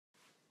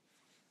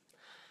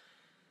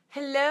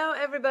Hello,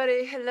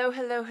 everybody. Hello,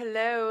 hello,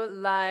 hello.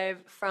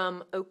 Live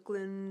from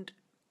Oakland,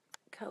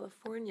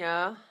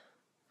 California.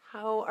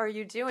 How are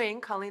you doing?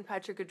 Colleen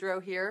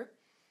Patrick-Goudreau here.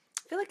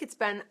 I feel like it's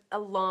been a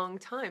long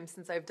time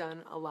since I've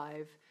done a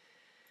live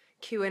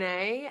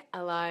Q&A,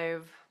 a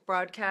live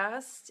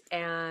broadcast,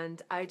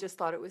 and I just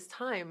thought it was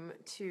time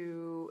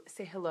to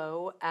say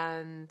hello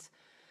and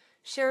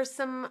share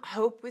some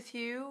hope with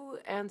you,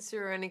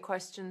 answer any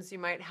questions you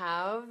might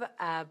have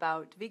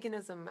about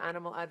veganism,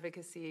 animal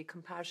advocacy,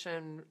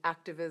 compassion,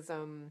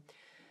 activism,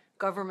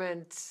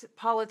 government,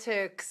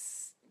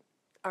 politics,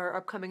 our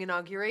upcoming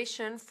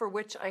inauguration, for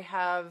which I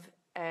have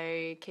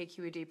a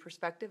KQED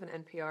perspective, an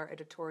NPR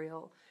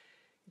editorial.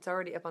 It's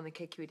already up on the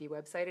KQED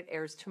website. It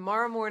airs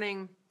tomorrow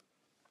morning,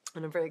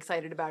 and I'm very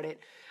excited about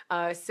it.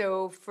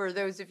 So for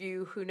those of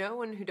you who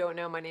know and who don't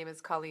know, my name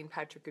is Colleen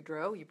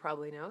Patrick-Goudreau. You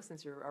probably know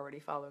since you're already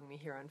following me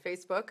here on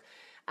Facebook.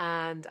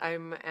 And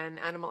I'm an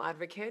animal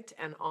advocate,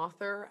 an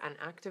author, an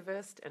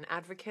activist, an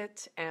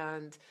advocate,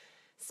 and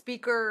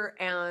speaker,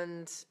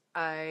 and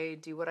I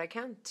do what I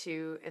can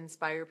to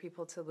inspire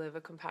people to live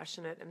a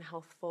compassionate and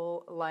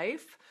healthful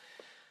life.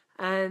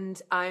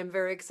 And I'm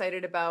very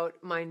excited about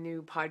my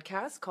new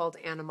podcast called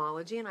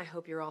Animology, and I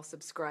hope you're all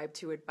subscribed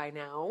to it by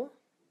now.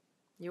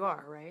 You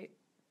are, right?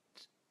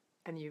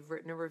 And you've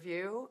written a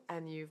review,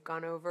 and you've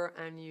gone over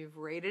and you've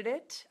rated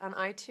it on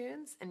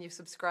iTunes, and you've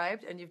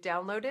subscribed and you've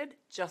downloaded.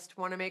 Just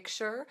want to make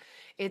sure.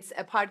 It's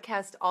a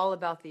podcast all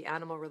about the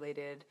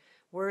animal-related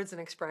words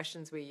and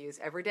expressions we use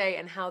every day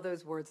and how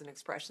those words and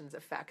expressions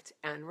affect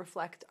and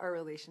reflect our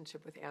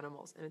relationship with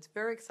animals. And it's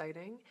very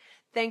exciting.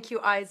 Thank you,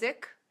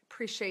 Isaac.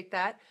 Appreciate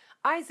that.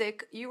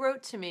 Isaac, you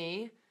wrote to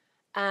me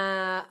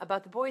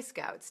about the Boy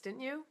Scouts,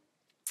 didn't you?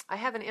 I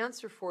have an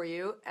answer for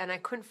you, and I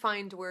couldn't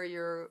find where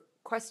your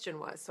question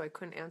was, so I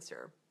couldn't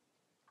answer.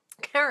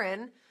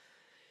 Karen,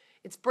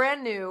 it's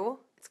brand new.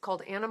 It's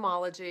called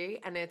Animology,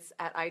 and it's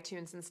at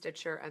iTunes and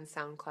Stitcher and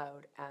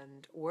SoundCloud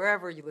and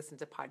wherever you listen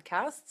to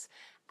podcasts.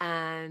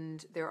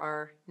 And there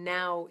are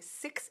now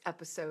 6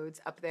 episodes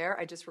up there.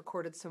 I just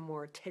recorded some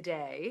more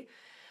today.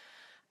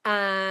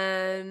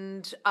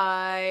 And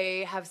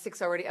I have 6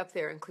 already up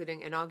there,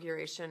 including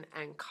Inauguration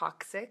and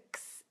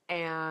Coccyx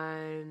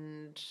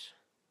and...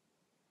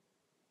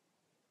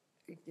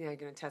 Yeah, you're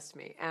going to test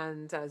me,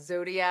 and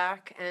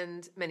Zodiac,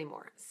 and many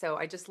more. So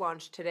I just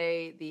launched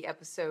today the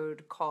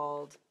episode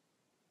called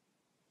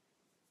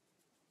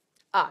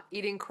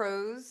Eating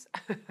Crows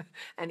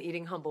and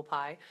Eating Humble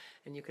Pie,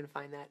 and you can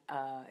find that.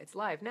 It's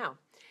live now.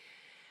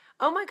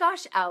 Oh my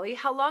gosh, Allie,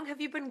 how long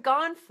have you been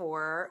gone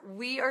for?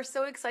 We are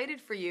so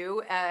excited for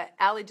you.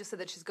 Allie just said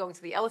that she's going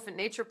to the Elephant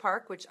Nature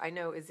Park, which I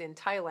know is in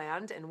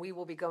Thailand, and we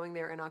will be going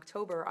there in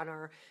October on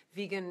our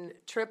vegan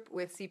trip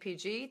with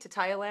CPG to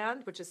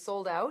Thailand, which is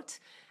sold out,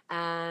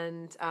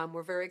 and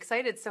we're very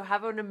excited. So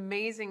have an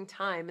amazing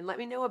time, and let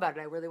me know about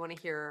it. I really want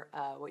to hear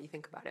what you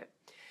think about it.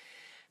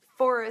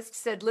 Forrest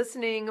said,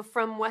 listening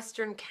from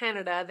Western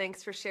Canada.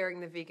 Thanks for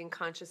sharing the vegan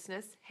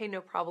consciousness. Hey, no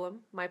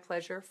problem. My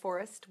pleasure.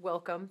 Forrest,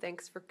 welcome.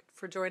 Thanks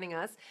for joining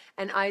us.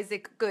 And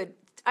Isaac, good.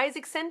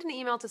 Isaac, send an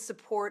email to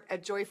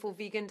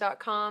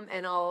support@joyfulvegan.com,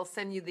 and I'll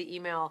send you the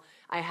email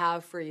I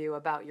have for you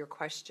about your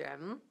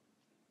question.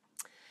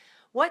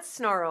 What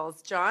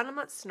snarls? John, I'm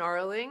not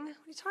snarling. What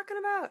are you talking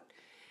about?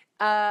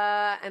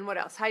 And what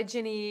else? Hi,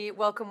 Ginny.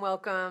 Welcome,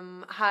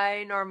 welcome.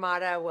 Hi,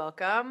 Normata.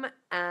 Welcome.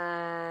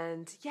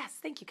 And yes,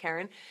 thank you,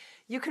 Karen.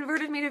 You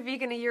converted me to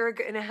vegan a year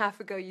and a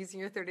half ago using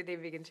your 30-day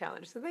vegan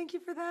challenge. So thank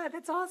you for that.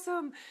 That's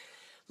awesome.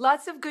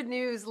 Lots of good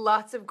news,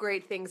 lots of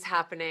great things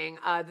happening.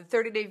 The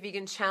 30-day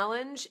vegan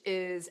challenge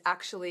is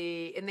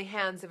actually in the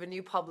hands of a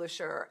new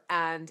publisher,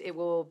 and it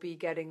will be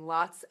getting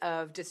lots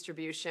of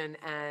distribution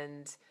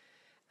and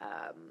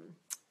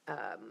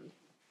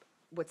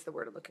what's the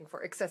word I'm looking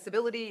for?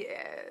 Accessibility,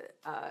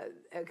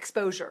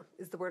 exposure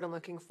is the word I'm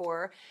looking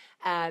for,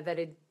 that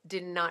it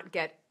did not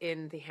get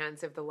in the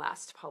hands of the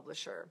last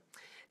publisher.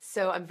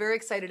 So I'm very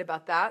excited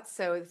about that.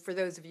 So for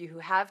those of you who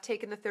have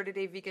taken the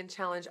 30-day vegan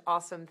challenge,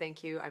 awesome,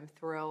 thank you. I'm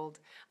thrilled.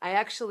 I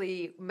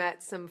actually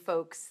met some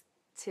folks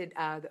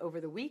over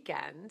the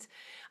weekend.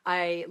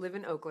 I live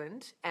in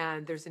Oakland,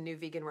 and there's a new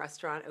vegan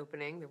restaurant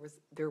opening.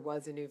 There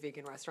was a new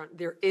vegan restaurant.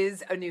 There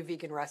is a new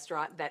vegan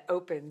restaurant that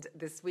opened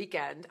this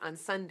weekend on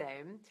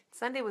Sunday.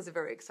 Sunday was a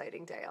very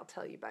exciting day. I'll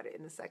tell you about it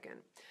in a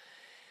second.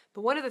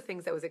 But one of the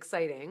things that was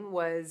exciting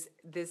was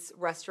this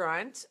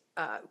restaurant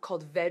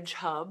called Veg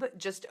Hub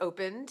just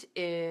opened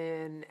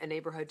in a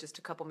neighborhood just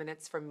a couple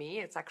minutes from me.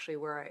 It's actually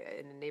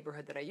in a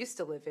neighborhood that I used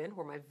to live in,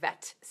 where my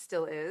vet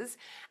still is.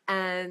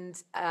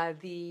 And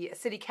the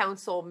city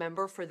council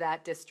member for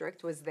that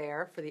district was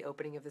there for the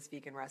opening of this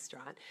vegan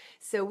restaurant.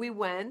 So we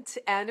went,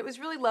 and it was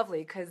really lovely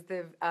because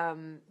the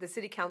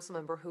city council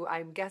member, who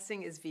I'm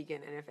guessing is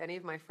vegan, and if any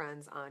of my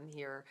friends on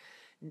here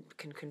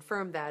can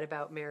confirm that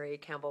about Mary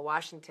Campbell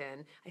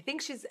Washington. I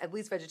think she's at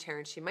least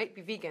vegetarian. She might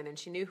be vegan, and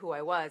she knew who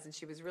I was, and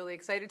she was really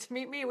excited to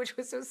meet me, which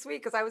was so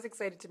sweet because I was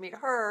excited to meet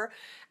her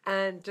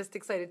and just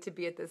excited to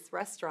be at this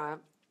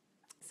restaurant.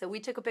 So we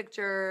took a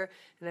picture,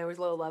 and there was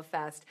a little love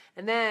fest.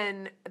 And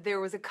then there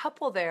was a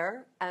couple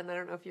there, and I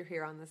don't know if you're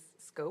here on this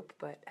scope,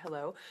 but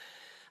hello.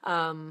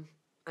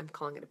 I'm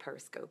calling it a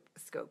periscope,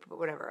 but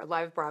whatever, a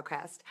live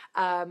broadcast.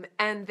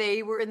 And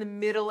they were in the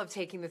middle of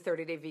taking the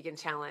 30-day vegan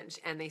challenge,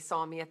 and they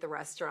saw me at the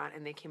restaurant,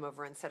 and they came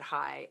over and said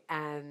hi.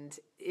 And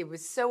it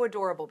was so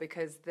adorable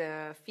because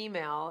the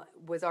female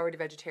was already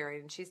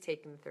vegetarian, and she's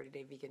taking the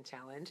 30-day vegan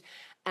challenge.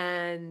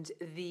 And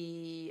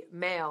the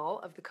male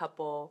of the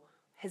couple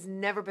has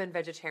never been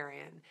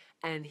vegetarian,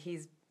 and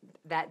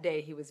that day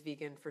he was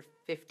vegan for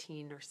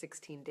 15 or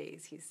 16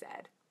 days, he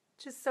said.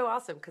 Just so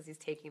awesome because he's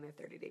taking the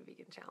 30-day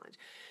vegan challenge.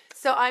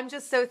 So I'm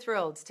just so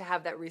thrilled to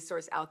have that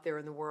resource out there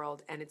in the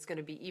world, and it's going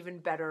to be even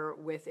better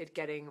with it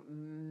getting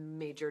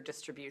major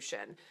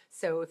distribution.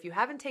 So if you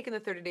haven't taken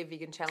the 30-day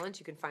vegan challenge,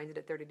 you can find it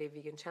at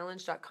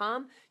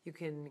 30dayveganchallenge.com. You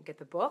can get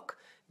the book.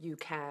 You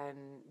can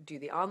do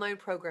the online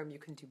program. You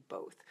can do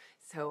both.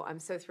 So I'm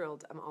so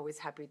thrilled. I'm always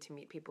happy to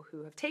meet people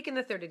who have taken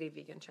the 30-day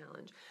vegan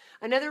challenge.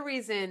 Another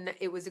reason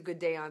it was a good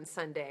day on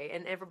Sunday,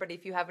 and everybody,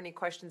 if you have any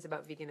questions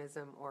about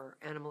veganism or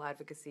animal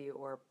advocacy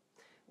or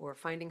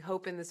finding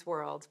hope in this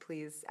world,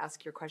 please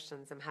ask your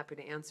questions. I'm happy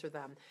to answer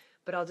them.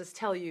 But I'll just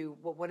tell you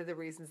one of the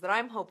reasons that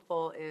I'm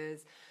hopeful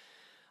is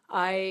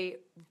I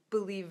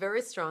believe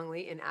very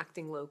strongly in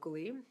acting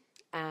locally,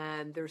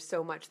 and there's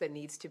so much that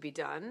needs to be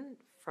done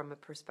from a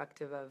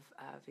perspective of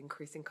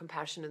increasing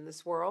compassion in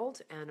this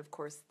world. And of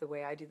course, the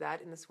way I do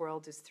that in this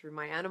world is through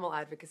my animal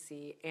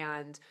advocacy.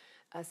 And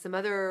some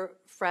other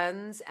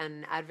friends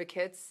and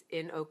advocates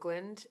in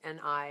Oakland and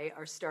I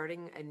are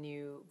starting a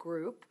new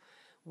group,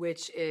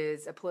 which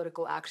is a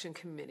political action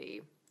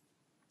committee,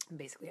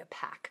 basically a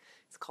PAC.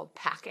 It's called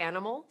PAC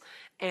Animal,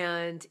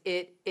 and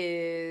it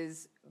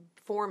is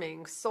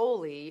forming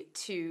solely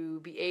to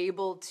be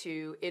able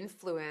to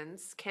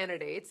influence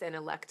candidates and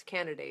elect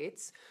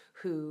candidates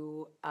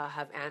who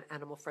have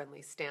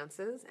animal-friendly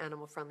stances,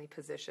 animal-friendly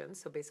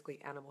positions, so basically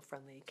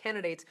animal-friendly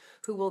candidates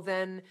who will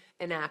then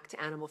enact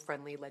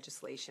animal-friendly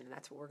legislation. And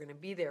that's what we're going to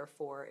be there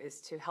for, is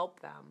to help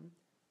them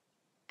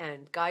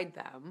and guide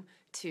them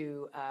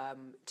to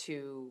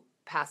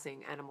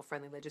passing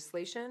animal-friendly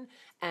legislation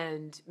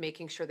and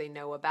making sure they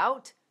know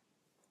about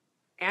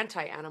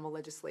anti-animal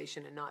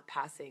legislation and not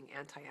passing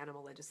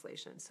anti-animal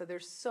legislation. So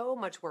there's so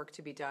much work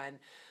to be done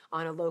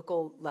on a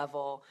local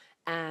level,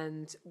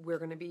 and we're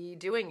going to be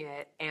doing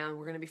it, and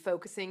we're going to be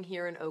focusing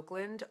here in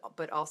Oakland,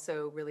 but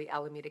also really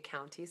Alameda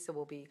County. So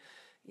we'll be,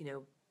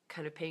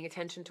 kind of paying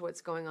attention to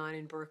what's going on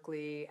in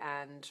Berkeley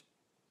and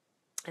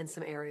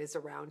some areas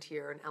around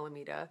here in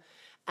Alameda,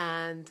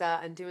 and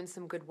doing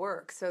some good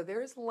work. So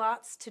there's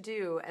lots to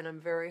do, and I'm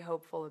very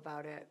hopeful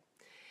about it.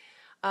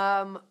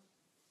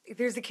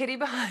 There's a kitty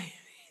behind me.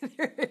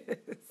 There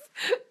is.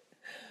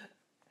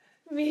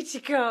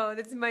 Michiko,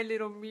 that's my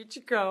little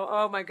Michiko.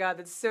 Oh my God,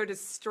 that's so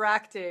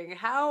distracting.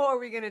 How are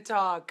we going to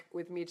talk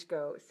with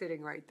Michiko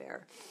sitting right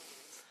there?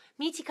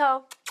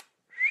 Michiko.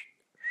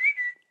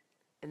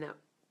 And now,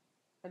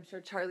 I'm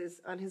sure Charlie's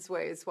on his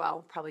way as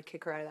well. Probably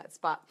kick her out of that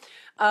spot.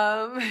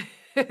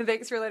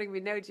 Thanks for letting me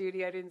know,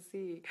 Judy. I didn't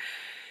see.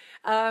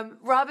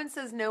 Robin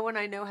says, no one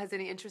I know has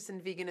any interest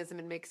in veganism.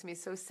 It makes me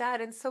so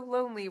sad and so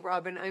lonely,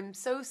 Robin. I'm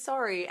so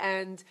sorry.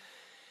 And,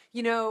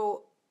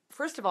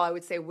 first of all, I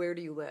would say, where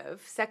do you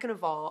live? Second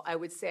of all, I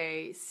would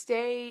say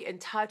stay in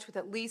touch with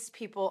at least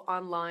people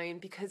online,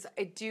 because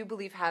I do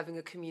believe having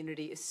a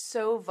community is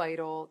so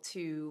vital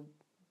to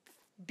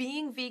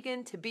being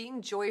vegan, to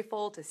being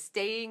joyful, to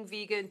staying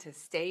vegan, to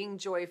staying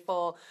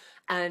joyful.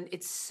 And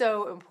it's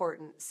so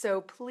important.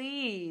 So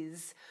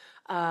please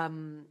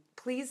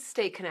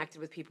stay connected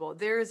with people.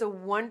 There is a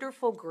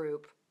wonderful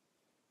group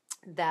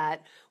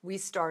that we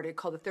started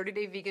called the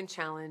 30-Day Vegan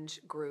Challenge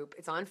group.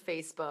 It's on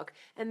Facebook,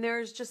 and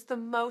there's just the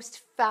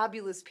most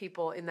fabulous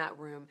people in that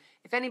room.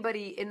 If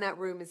anybody in that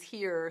room is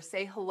here,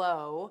 say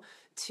hello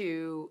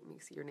to, let me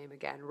see your name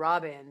again,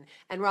 Robin.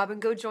 And Robin,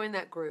 go join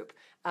that group.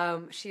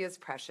 She is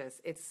precious.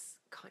 It's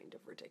kind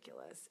of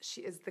ridiculous.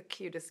 She is the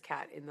cutest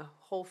cat in the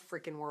whole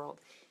freaking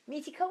world.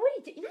 Michiko, what are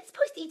you doing? You're not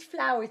supposed to eat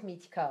flowers,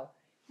 Michiko.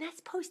 You're not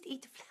supposed to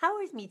eat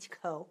flowers,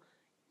 Michiko.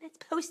 You're not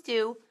supposed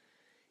to.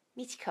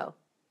 Michiko.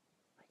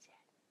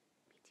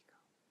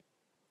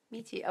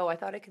 Oh, I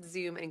thought I could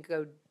zoom and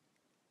go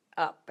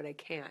up, but I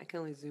can't. I can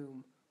only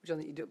zoom,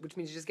 which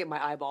means you just get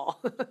my eyeball.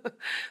 I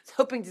was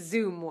hoping to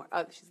zoom more.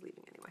 Oh, she's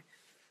leaving anyway.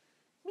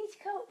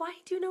 Michiko, why are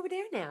you doing over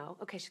there now?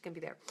 Okay, she's going to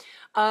be there.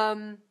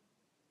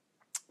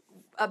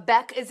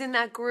 Beck is in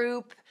that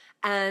group,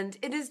 and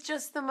it is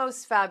just the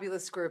most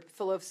fabulous group,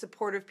 full of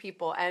supportive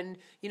people. And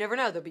you never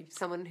know, there'll be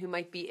someone who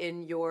might be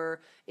in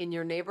your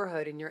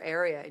neighborhood, in your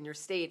area, in your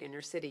state, in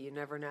your city. You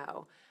never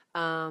know.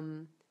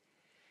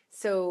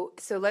 So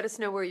let us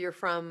know where you're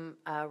from,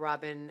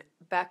 Robin.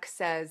 Beck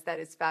says that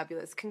is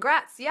fabulous.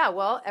 Congrats. Yeah,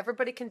 well,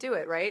 everybody can do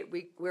it, right?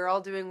 We're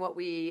all doing what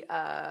we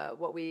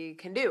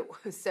can do.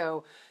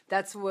 So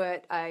that's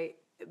what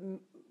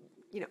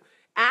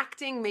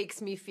acting makes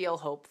me feel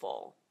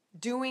hopeful.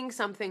 Doing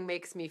something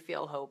makes me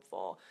feel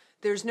hopeful.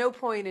 There's no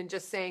point in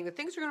just saying that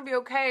things are going to be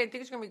okay and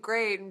things are going to be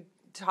great and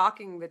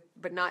talking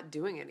but not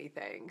doing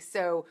anything.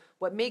 So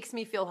what makes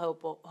me feel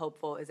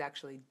hopeful is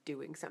actually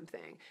doing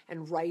something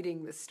and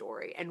writing the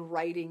story and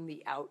writing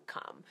the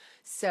outcome.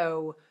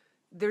 So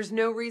there's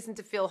no reason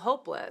to feel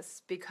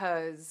hopeless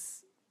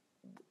because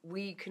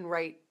we can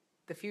write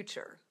the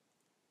future.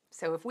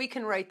 So if we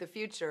can write the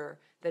future,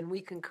 then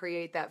we can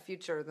create that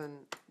future. Then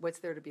what's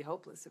there to be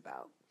hopeless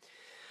about?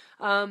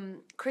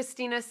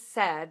 Christina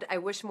said, I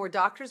wish more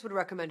doctors would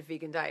recommend a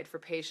vegan diet for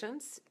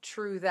patients.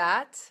 True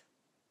that.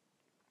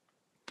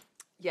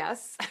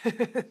 Yes,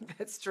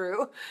 that's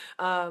true.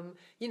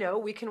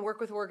 We can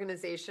work with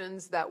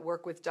organizations that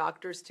work with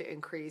doctors to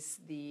increase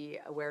the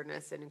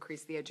awareness and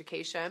increase the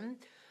education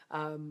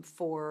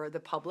for the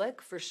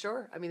public, for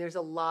sure. I mean, there's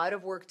a lot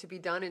of work to be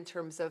done in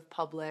terms of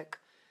public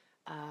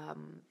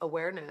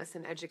awareness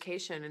and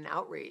education and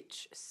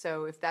outreach.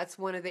 So if that's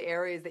one of the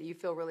areas that you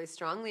feel really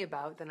strongly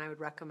about, then I would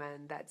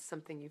recommend that's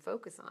something you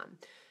focus on.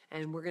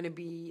 And we're going to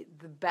be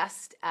the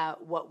best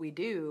at what we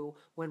do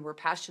when we're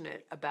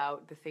passionate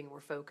about the thing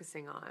we're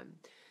focusing on.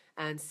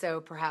 And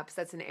so perhaps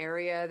that's an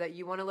area that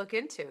you want to look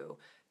into.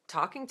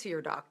 Talking to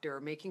your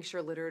doctor, making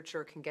sure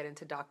literature can get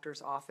into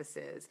doctors'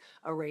 offices,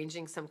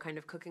 arranging some kind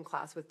of cooking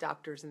class with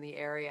doctors in the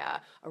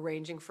area,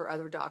 arranging for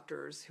other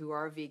doctors who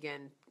are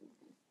vegan,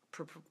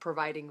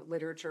 providing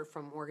literature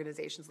from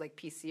organizations like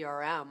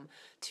PCRM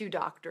to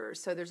doctors.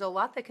 So there's a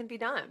lot that can be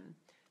done.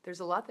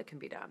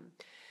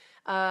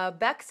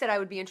 Beck said I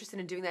would be interested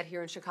in doing that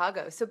here in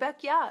Chicago. So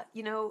Beck, yeah,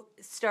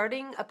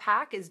 starting a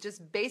PAC is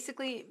just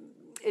basically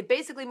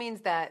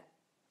means that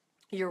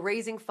you're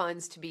raising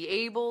funds to be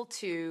able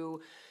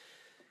to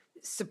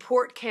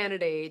support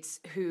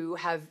candidates who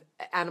have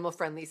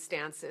animal-friendly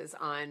stances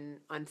on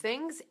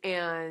things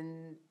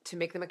and to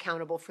make them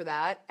accountable for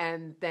that,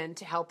 and then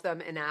to help them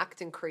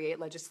enact and create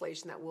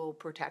legislation that will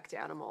protect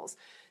animals.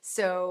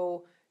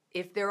 So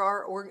if there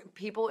are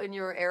people in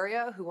your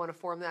area who want to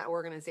form that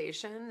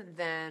organization,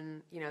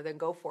 then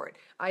go for it.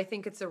 I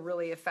think it's a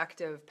really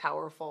effective,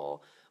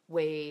 powerful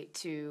way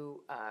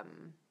to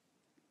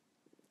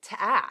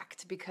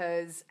act,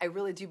 because I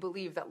really do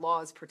believe that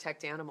laws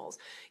protect animals.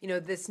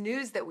 This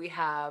news that we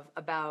have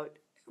about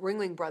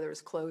Ringling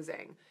Brothers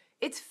closing,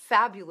 it's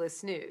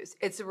fabulous news.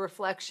 It's a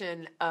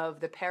reflection of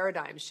the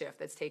paradigm shift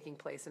that's taking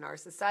place in our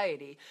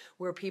society,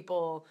 where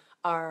people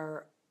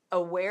are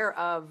aware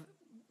of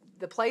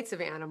the plights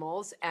of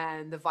animals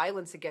and the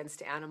violence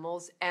against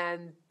animals,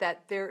 and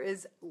that there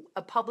is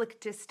a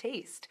public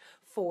distaste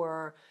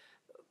for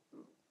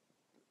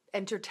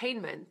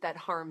entertainment that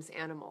harms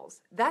animals.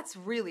 That's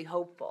really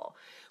hopeful.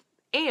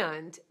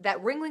 And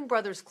that Ringling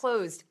Brothers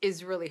closed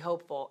is really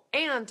hopeful.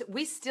 And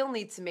we still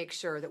need to make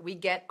sure that we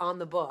get on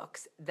the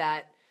books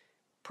that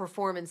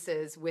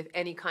performances with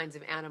any kinds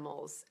of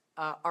animals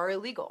are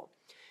illegal.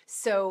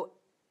 So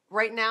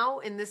right now,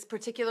 in this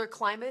particular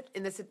climate,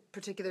 in this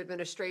particular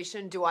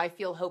administration, do I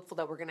feel hopeful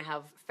that we're going to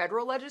have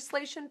federal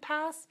legislation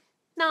pass?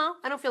 No,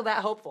 I don't feel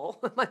that hopeful.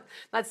 I'm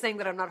not saying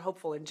that I'm not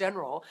hopeful in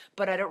general,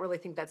 but I don't really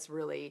think that's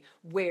really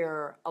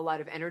where a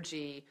lot of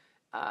energy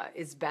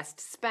is best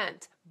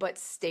spent. But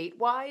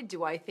statewide,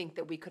 do I think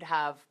that we could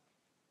have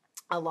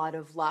a lot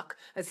of luck,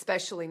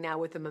 especially now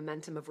with the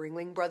momentum of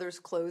Ringling Brothers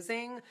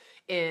closing,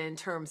 in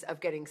terms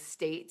of getting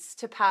states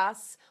to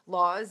pass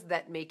laws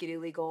that make it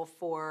illegal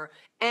for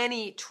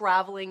any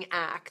traveling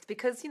act?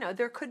 Because,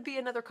 there could be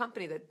another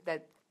company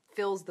that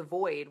fills the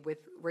void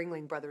with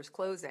Ringling Brothers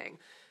closing.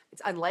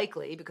 It's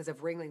unlikely, because if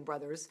Ringling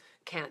Brothers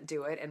can't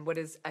do it, and what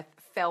is a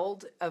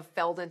Feld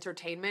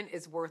Entertainment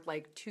is worth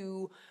like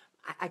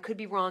I could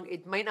be wrong,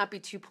 it might not be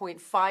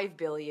 2.5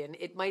 billion,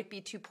 it might be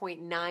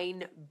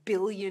 $2.9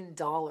 billion.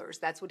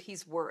 That's what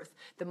he's worth.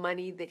 The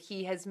money that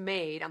he has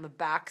made on the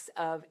backs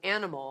of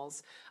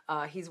animals,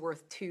 he's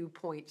worth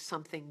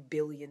 2-point-something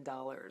billion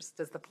dollars.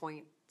 Does the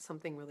point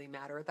something really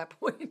matter at that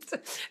point?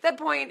 At that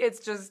point,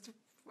 it's just,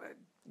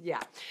 yeah.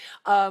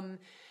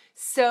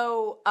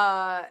 So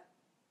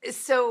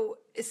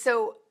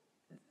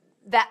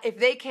that if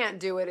they can't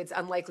do it, it's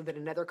unlikely that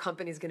another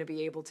company is going to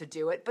be able to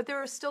do it. But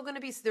there's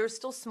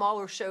still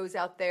smaller shows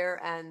out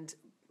there, and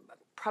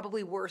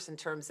probably worse in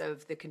terms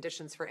of the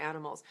conditions for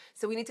animals.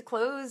 So we need to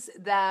close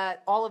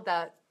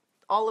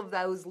all of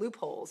those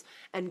loopholes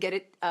and get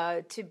it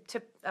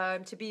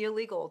to be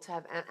illegal to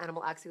have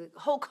animal acts.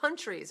 Whole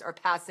countries are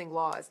passing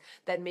laws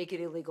that make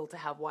it illegal to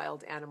have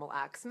wild animal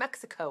acts.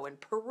 Mexico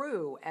and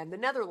Peru and the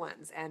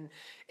Netherlands and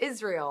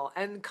Israel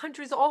and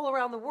countries all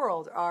around the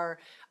world are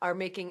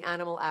making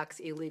animal acts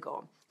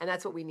illegal. And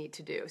that's what we need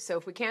to do. So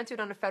if we can't do it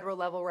on a federal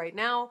level right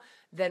now,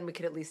 then we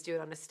could at least do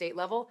it on a state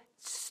level.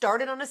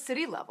 Start it on a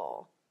city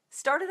level.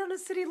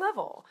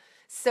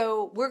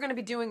 So we're going to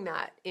be doing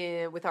that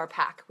with our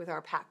PAC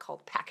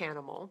called PAC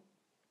Animal.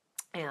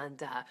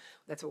 And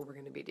that's what we're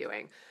going to be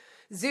doing.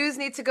 Zoos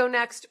need to go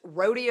next.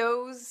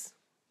 Rodeos,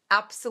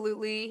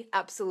 absolutely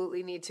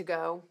need to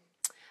go.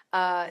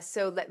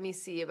 So let me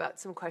see about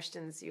some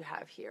questions you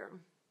have here.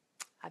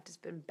 I've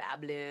just been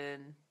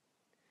babbling.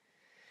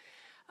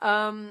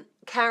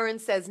 Karen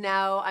says,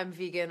 now I'm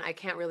vegan. I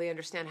can't really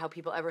understand how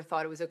people ever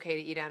thought it was okay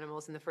to eat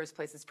animals in the first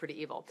place. It's pretty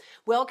evil.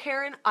 Well,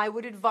 Karen, I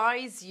would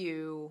advise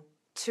you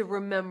to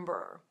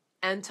remember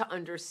and to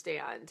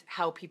understand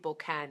how people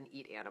can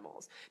eat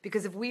animals.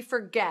 Because if we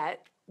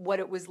forget what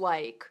it was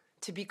like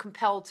to be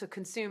compelled to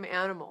consume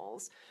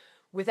animals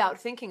without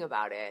thinking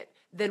about it,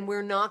 then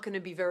we're not going to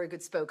be very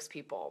good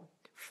spokespeople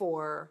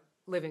for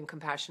living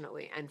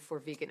compassionately and for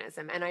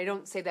veganism. And I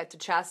don't say that to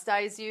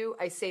chastise you.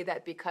 I say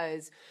that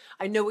because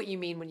I know what you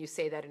mean when you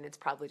say that, and it's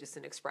probably just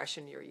an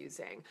expression you're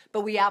using.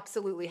 But we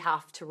absolutely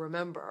have to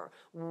remember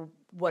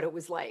what it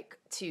was like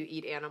to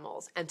eat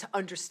animals and to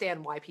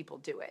understand why people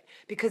do it.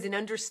 Because in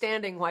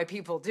understanding why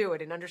people do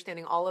it and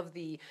understanding all of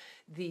the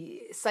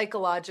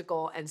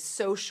psychological and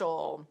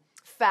social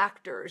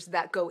factors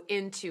that go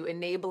into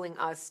enabling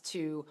us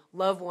to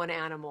love one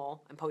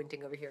animal. I'm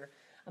pointing over here.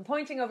 I'm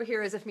pointing over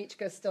here as if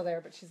Michiko's still there,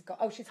 but she's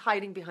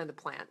hiding behind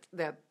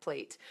the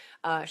plate.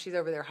 She's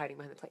over there hiding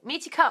behind the plate.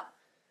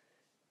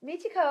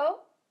 Michiko,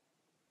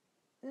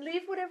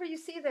 leave whatever you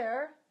see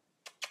there.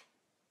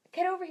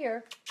 Get over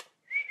here.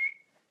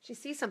 She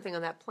sees something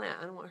on that plant.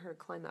 I don't want her to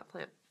climb that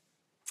plant.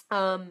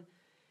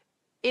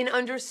 In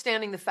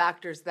understanding the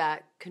factors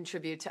that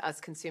contribute to us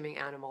consuming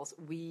animals,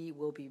 we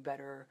will be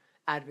better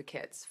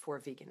advocates for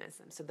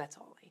veganism. So that's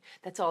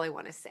all I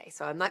want to say.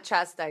 So I'm not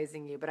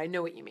chastising you, but I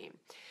know what you mean.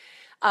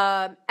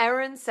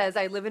 Erin says,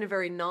 I live in a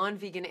very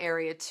non-vegan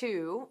area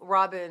too.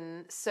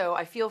 Robin, so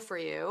I feel for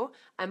you.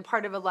 I'm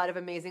part of a lot of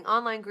amazing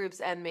online groups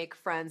and make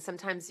friends.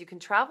 Sometimes you can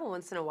travel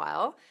once in a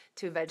while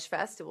to a veg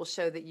fest. It will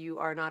show that you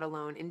are not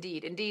alone.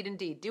 Indeed, indeed,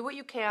 indeed. Do what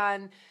you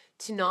can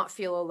to not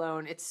feel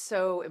alone. It's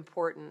so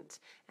important.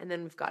 And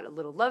then we've got a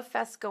little love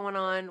fest going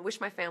on.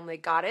 Wish my family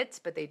got it,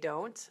 but they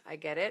don't. I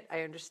get it.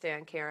 I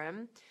understand,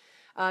 Karen.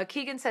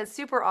 Keegan says,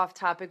 super off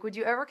topic. Would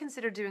you ever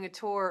consider doing a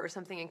tour or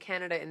something in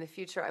Canada in the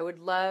future? I would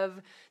love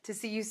to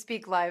see you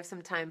speak live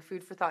sometime.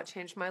 Food for thought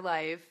changed my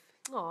life.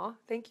 Aw,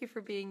 thank you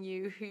for being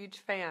you. Huge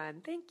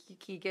fan. Thank you,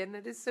 Keegan.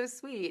 That is so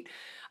sweet.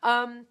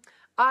 I'm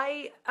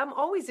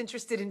always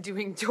interested in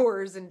doing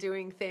tours and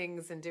doing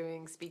things and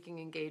doing speaking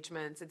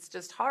engagements. It's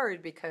just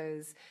hard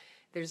because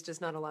there's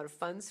just not a lot of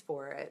funds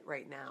for it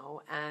right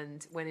now.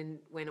 And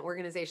when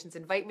organizations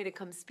invite me to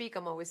come speak,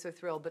 I'm always so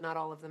thrilled, but not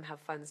all of them have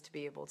funds to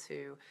be able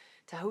to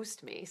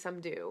host me. Some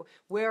do.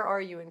 Where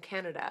are you in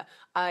Canada?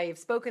 I've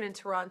spoken in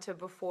Toronto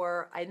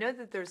before. I know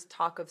that there's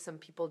talk of some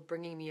people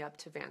bringing me up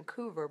to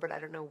Vancouver, but I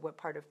don't know what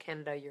part of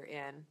Canada you're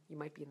in. You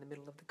might be in the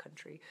middle of the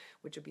country,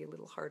 which would be a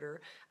little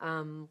harder.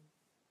 And,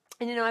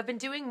 I've been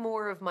doing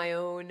more of my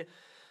own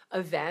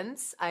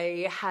events.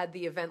 I had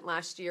the event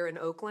last year in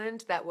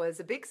Oakland that was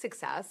a big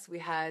success. We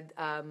had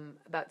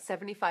about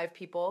 75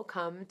 people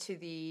come to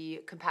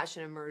the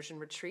Compassion Immersion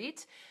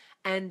Retreat.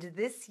 And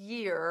this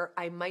year,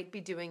 I might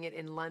be doing it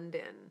in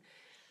London.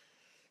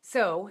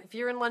 So if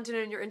you're in London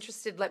and you're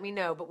interested, let me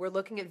know. But we're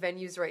looking at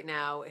venues right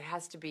now. This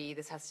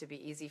has to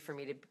be easy for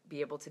me to be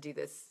able to do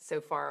this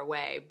so far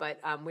away. But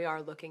we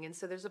are looking. And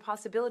so there's a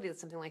possibility that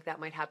something like that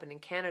might happen in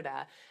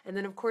Canada. And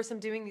then, of course, I'm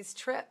doing these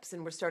trips.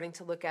 And we're starting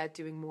to look at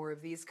doing more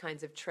of these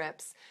kinds of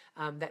trips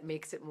that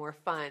makes it more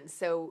fun.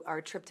 So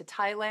our trip to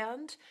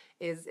Thailand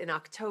is in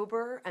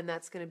October. And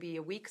that's going to be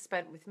a week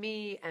spent with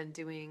me and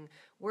doing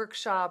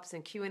workshops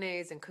and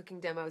Q&As and cooking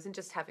demos and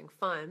just having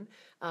fun.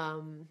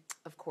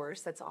 Of course,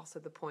 that's also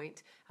the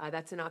point.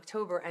 That's in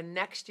October. And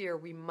next year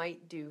we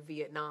might do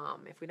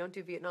Vietnam. If we don't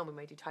do Vietnam, we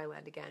might do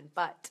Thailand again,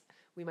 but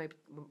we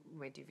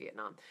might do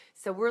Vietnam.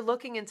 So we're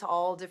looking into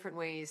all different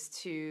ways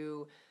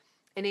to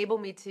enable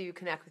me to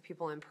connect with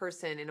people in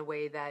person in a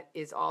way that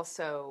is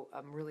also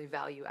really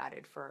value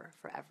added for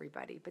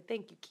everybody. But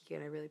thank you,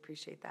 Keegan. I really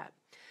appreciate that.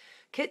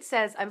 Kit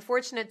says, I'm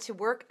fortunate to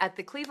work at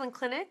the Cleveland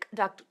Clinic.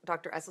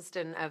 Dr.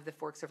 Esselstyn of the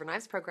Forks Over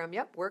Knives program,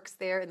 works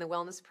there in the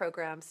wellness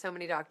program. So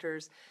many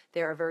doctors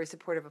there are very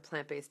supportive of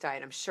plant-based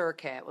diet. I'm sure,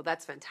 Kit. Well,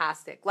 that's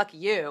fantastic. Lucky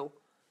you.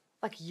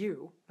 Lucky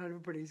you. Not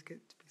everybody's good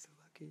to be so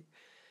lucky.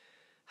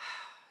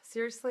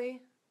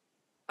 Seriously?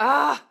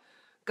 God,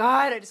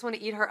 I just want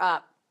to eat her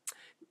up.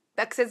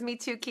 Beck says, me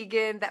too,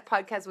 Keegan. That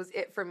podcast was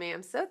it for me.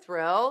 I'm so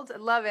thrilled. I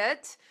love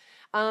it.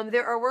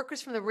 There are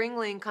workers from the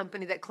Ringling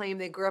Company that claim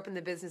they grew up in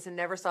the business and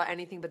never saw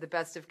anything but the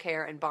best of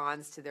care and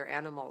bonds to their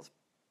animals.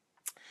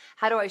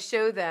 How do I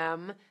show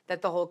them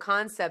that the whole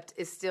concept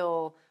is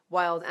still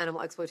wild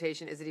animal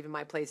exploitation? Is it even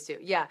my place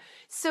to? Yeah.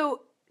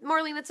 So,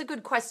 Marlene, that's a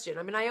good question.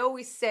 I mean, I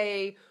always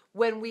say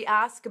when we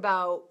ask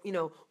about,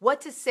 what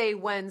to say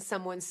when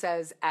someone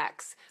says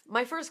X,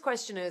 my first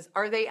question is,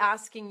 are they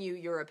asking you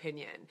your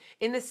opinion?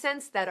 In the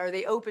sense that, are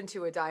they open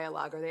to a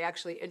dialogue? Are they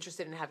actually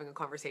interested in having a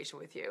conversation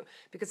with you?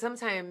 Because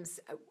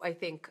sometimes I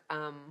think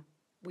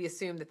we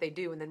assume that they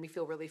do, and then we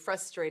feel really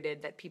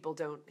frustrated that people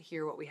don't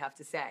hear what we have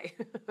to say.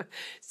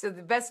 So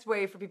the best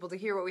way for people to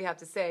hear what we have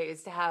to say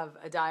is to have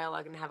a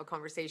dialogue and have a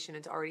conversation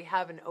and to already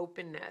have an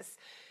openness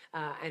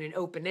and an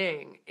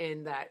opening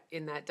in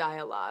that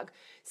dialogue.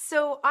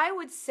 So I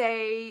would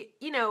say,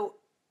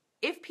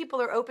 if people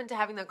are open to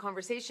having that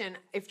conversation,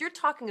 if you're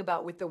talking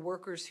about with the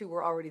workers who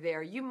were already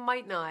there, you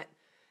might not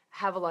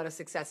have a lot of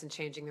success in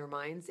changing their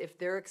minds if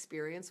their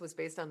experience was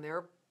based on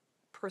their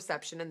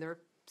perception and their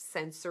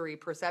sensory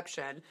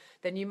perception.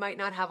 Then you might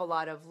not have a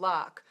lot of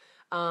luck.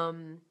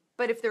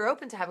 But if they're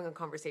open to having a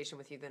conversation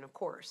with you, then of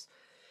course.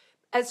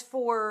 As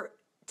for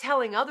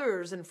telling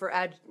others and for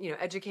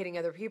educating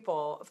other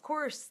people, of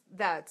course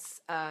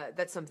that's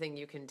something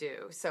you can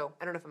do. So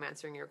I don't know if I'm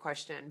answering your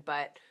question,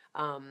 but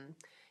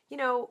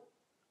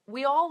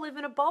we all live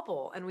in a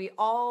bubble, and we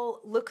all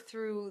look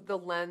through the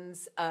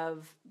lens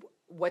of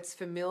what's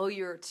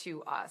familiar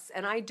to us.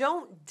 And I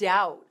don't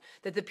doubt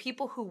that the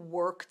people who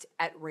worked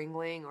at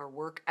Ringling or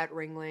work at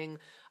Ringling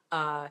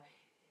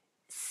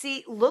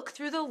look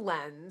through the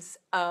lens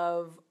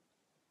of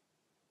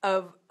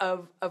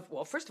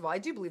well, first of all, I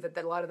do believe that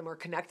a lot of them are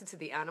connected to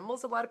the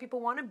animals. A lot of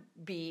people want to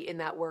be in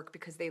that work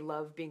because they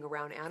love being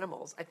around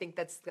animals. I think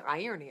that's the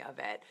irony of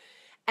it.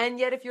 And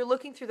yet, if you're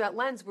looking through that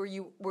lens where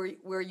you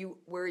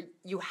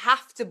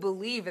have to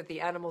believe that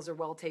the animals are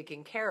well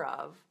taken care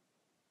of,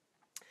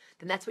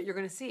 then that's what you're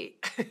going to see.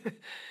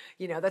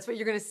 That's what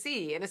you're going to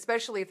see. And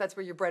especially if that's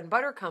where your bread and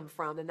butter come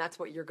from, then that's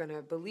what you're going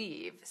to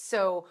believe.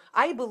 So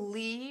I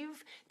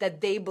believe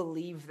that they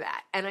believe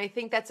that. And I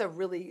think that's a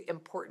really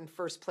important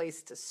first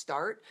place to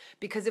start,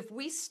 because if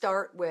we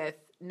start with,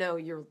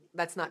 no,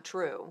 that's not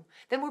true,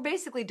 then we're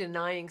basically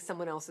denying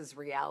someone else's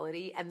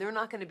reality, and they're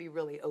not going to be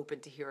really open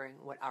to hearing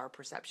what our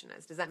perception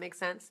is. Does that make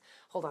sense?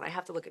 Hold on. I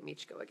have to look at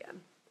Michiko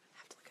again.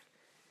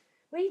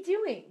 What are you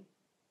doing?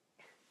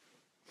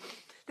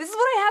 This is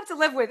what I have to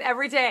live with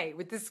every day,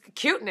 with this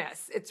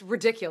cuteness. It's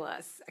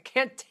ridiculous. I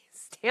can't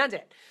stand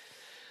it.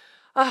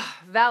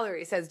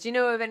 Valerie says, do you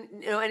know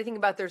anything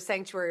about their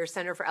sanctuary or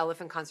center for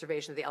elephant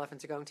conservation that the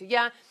elephants are going to?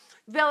 Yeah,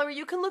 Valerie,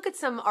 you can look at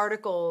some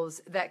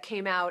articles that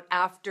came out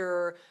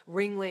after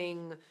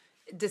Ringling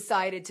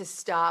decided to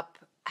stop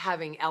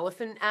having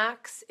elephant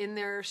acts in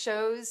their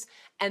shows.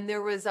 And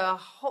there was a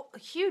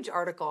huge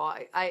article.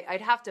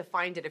 I'd have to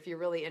find it. If you're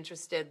really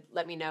interested,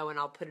 let me know, and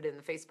I'll put it in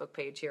the Facebook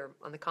page here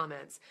on the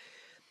comments.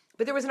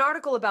 But there was an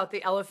article about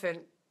the elephant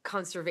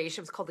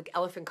conservation. It was called the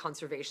Elephant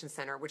Conservation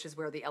Center, which is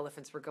where the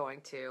elephants were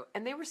going to.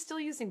 And they were still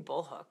using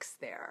bull hooks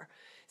there.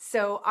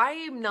 So I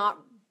don't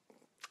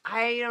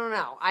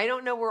know. I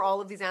don't know where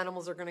all of these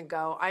animals are going to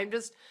go.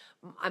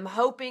 I'm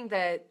hoping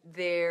that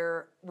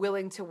they're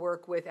willing to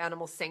work with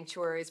animal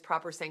sanctuaries,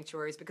 proper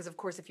sanctuaries, because of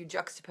course, if you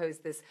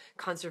juxtapose this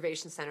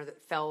conservation center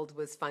that Feld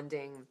was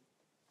funding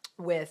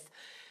with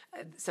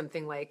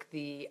something like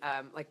the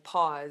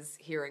Paws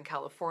here in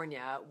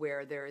California,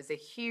 where there is a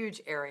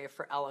huge area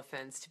for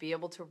elephants to be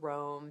able to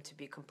roam, to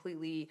be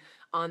completely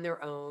on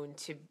their own,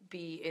 to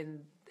be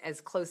in as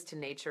close to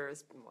nature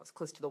as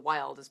close to the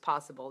wild as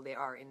possible. They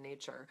are in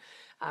nature.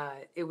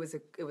 It was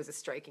a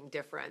striking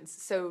difference.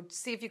 So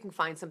see if you can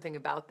find something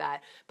about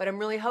that. But I'm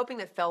really hoping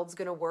that Feld's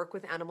going to work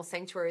with animal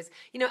sanctuaries.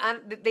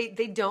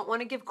 They don't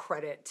want to give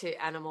credit to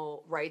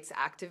animal rights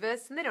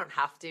activists, and they don't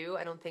have to.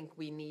 I don't think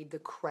we need the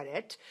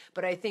credit,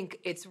 but I think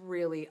it's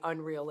really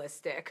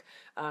unrealistic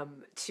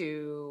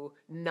to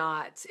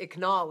not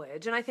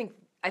acknowledge. And I think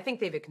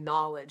they've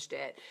acknowledged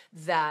it,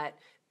 that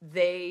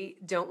they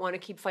don't want to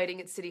keep fighting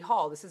at City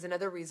Hall. This is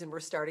another reason we're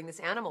starting this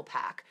animal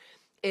pack,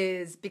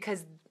 is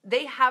because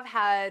they have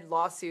had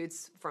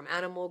lawsuits from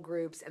animal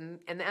groups, and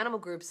the animal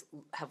groups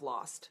have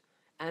lost.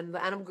 And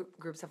the animal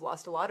groups have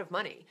lost a lot of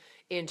money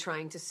in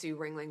trying to sue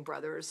Ringling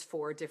Brothers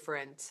for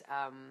different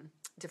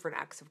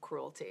acts of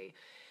cruelty.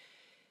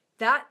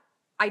 That,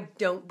 I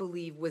don't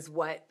believe, was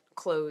what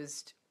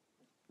closed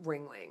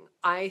Ringling.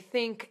 I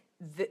think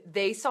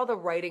they saw the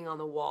writing on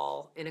the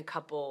wall in a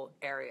couple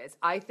areas.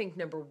 I think,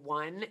 number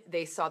one,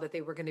 they saw that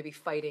they were going to be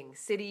fighting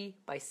city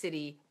by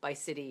city by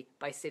city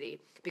by city.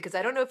 Because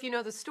I don't know if you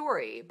know the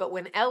story, but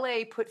when LA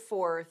put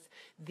forth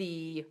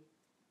the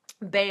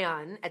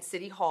ban at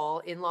City Hall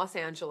in Los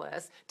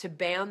Angeles to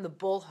ban the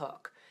bull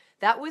hook,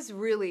 that was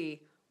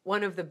really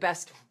one of the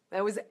best,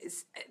 that was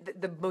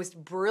the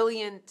most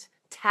brilliant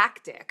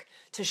tactic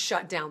to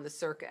shut down the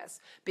circus.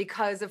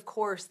 Because, of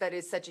course, that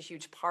is such a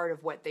huge part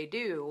of what they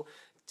do,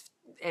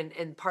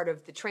 and part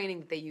of the training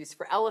that they use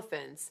for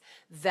elephants,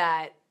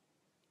 that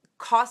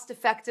cost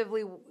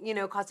effectively,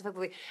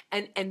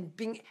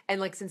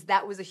 since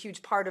that was a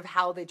huge part of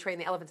how they train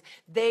the elephants,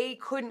 they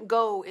couldn't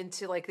go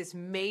into like this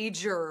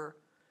major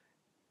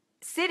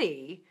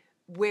city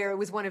where it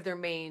was one of their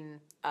main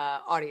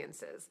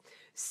audiences.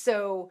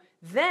 So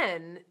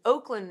then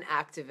Oakland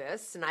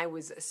activists, and I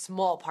was a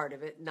small part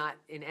of it, not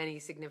in any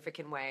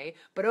significant way,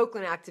 but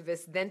Oakland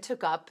activists then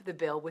took up the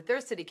bill with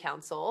their city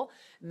council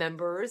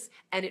members,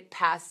 and it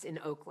passed in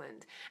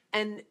Oakland.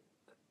 And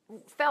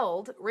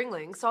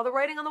Ringling saw the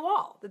writing on the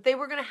wall, that they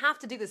were going to have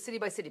to do this city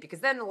by city, because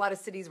then a lot of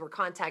cities were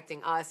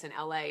contacting us in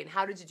LA, and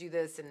how did you do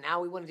this? And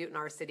now we want to do it in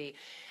our city.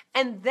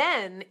 And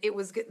then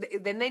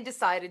then they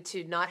decided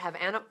to not have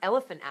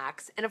elephant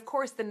acts. And of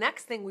course, the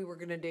next thing we were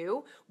going to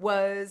do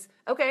was,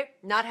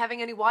 not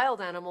having any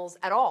wild animals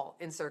at all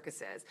in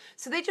circuses.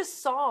 So they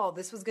just saw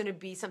this was going to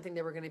be something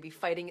they were going to be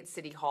fighting at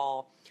City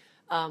Hall.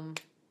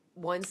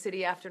 one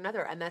city after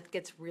another, and that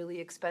gets really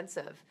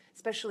expensive.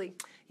 Especially,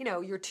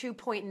 your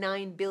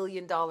 $2.9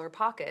 billion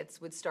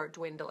pockets would start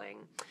dwindling.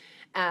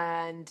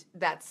 And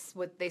that's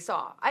what they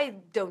saw. I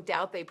don't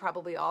doubt they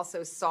probably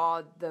also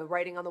saw the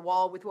writing on the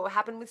wall with what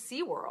happened with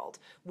SeaWorld,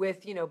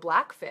 with,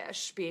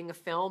 Blackfish being a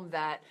film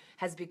that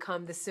has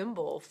become the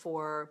symbol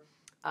for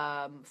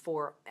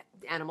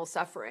animal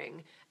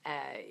suffering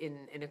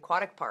in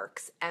aquatic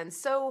parks. And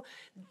so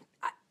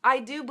I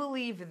do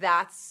believe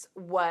that's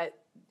what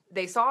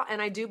they saw,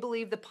 and I do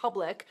believe the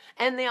public,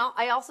 and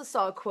I also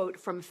saw a quote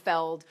from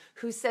Feld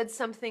who said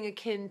something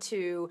akin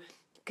to,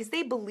 because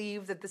they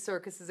believe that the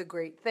circus is a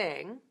great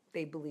thing,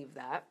 they believe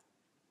that.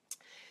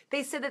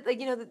 They said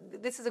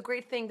that, this is a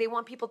great thing. They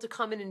want people to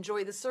come and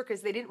enjoy the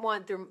circus. They didn't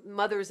want their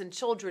mothers and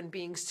children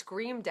being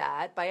screamed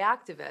at by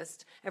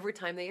activists every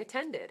time they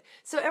attended.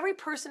 So every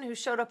person who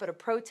showed up at a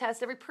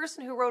protest, every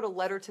person who wrote a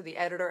letter to the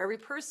editor, every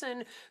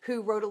person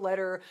who wrote a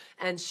letter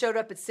and showed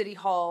up at City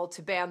Hall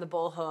to ban the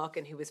bullhook,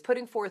 and who was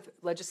putting forth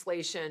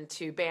legislation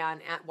to ban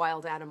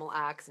wild animal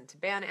acts and to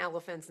ban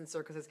elephants in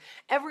circuses,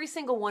 every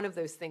single one of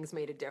those things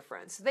made a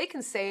difference. So they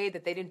can say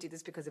that they didn't do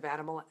this because of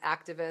animal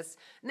activists,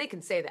 and they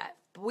can say that.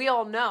 But we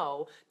all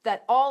know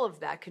that all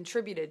of that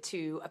contributed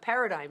to a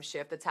paradigm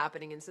shift that's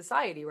happening in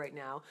society right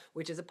now,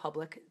 which is a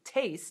public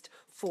taste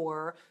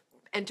for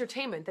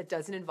entertainment that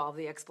doesn't involve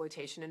the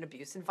exploitation and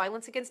abuse and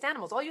violence against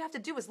animals. All you have to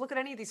do is look at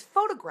any of these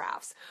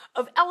photographs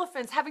of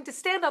elephants having to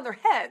stand on their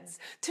heads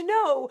to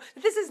know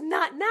that this is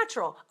not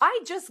natural. I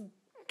just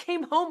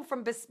came home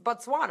from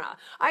Botswana.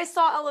 I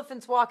saw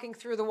elephants walking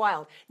through the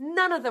wild.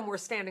 None of them were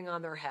standing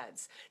on their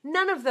heads.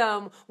 None of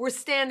them were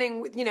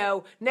standing,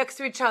 next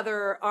to each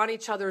other, on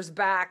each other's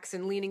backs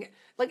and leaning.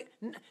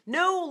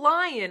 No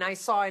lion I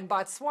saw in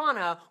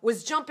Botswana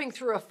was jumping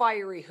through a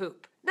fiery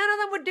hoop. None of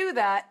them would do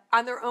that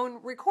on their own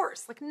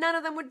recourse. None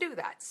of them would do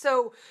that.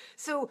 So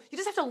you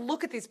just have to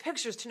look at these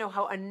pictures to know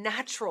how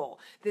unnatural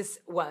this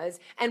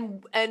was,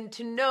 and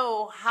to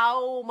know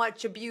how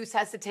much abuse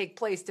has to take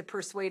place to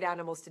persuade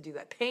animals to do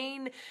that.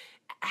 Pain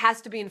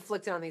has to be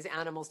inflicted on these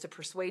animals to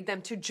persuade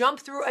them to jump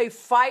through a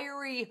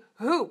fiery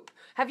hoop.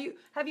 Have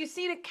you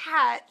seen a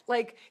cat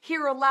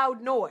hear a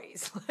loud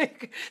noise?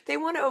 They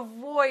want to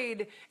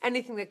avoid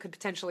anything that could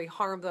potentially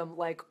harm them,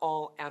 like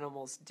all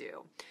animals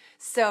do.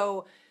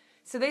 So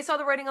they saw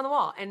the writing on the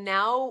wall, and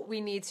now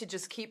we need to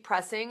just keep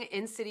pressing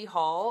in City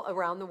Hall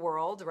around the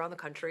world, around the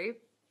country,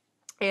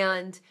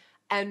 and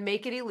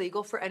make it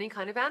illegal for any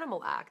kind of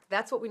animal act.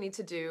 That's what we need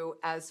to do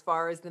as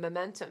far as the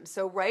momentum.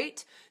 So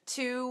write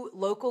to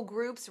local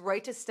groups,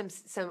 write to some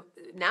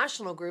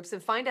national groups,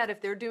 and find out if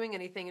they're doing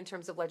anything in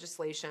terms of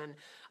legislation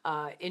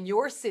in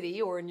your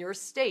city or in your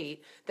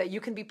state that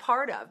you can be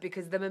part of,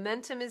 because the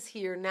momentum is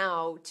here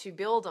now to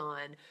build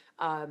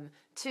on,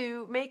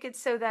 to make it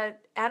so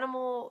that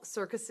animal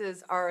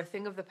circuses are a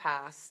thing of the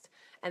past,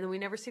 and then we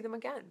never see them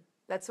again.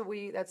 That's what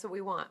we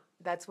want.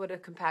 That's what a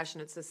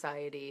compassionate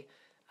society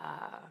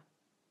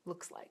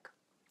looks like.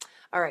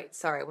 All right,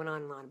 sorry, I went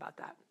on and on about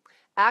that.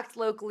 Act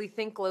locally,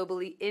 think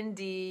globally,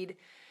 indeed.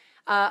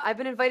 I've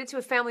been invited to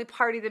a family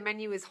party. The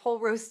menu is whole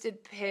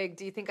roasted pig.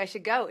 Do you think I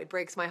should go? It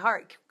breaks my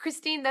heart.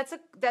 Christine, that's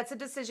a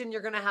decision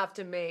you're going to have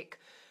to make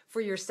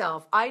for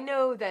yourself. I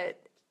know that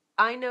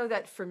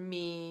for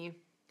me,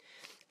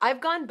 I've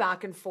gone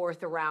back and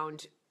forth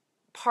around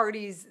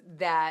parties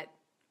that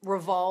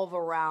revolve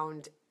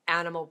around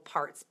animal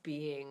parts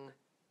being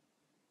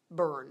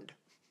burned.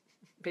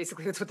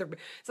 Basically, that's what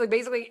it's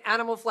basically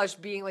animal flesh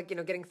being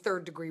getting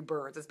third-degree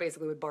burns. That's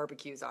basically what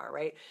barbecues are,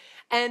 right?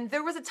 And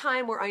there was a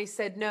time where I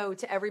said no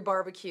to every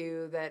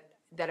barbecue that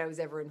I was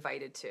ever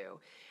invited to.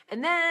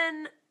 And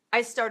then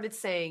I started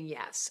saying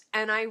yes.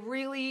 And I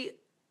really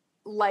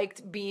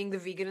liked being the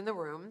vegan in the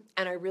room.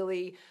 And I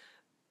really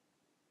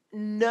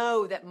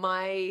know that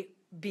my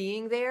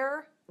being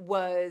there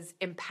was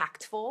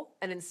impactful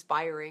and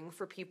inspiring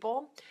for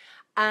people.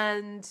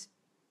 And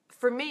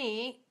for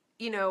me,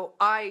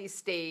 I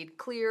stayed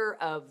clear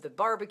of the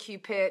barbecue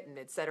pit and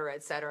et cetera,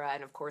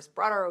 and of course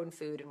brought our own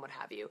food and what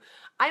have you.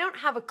 I don't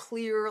have a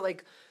clear,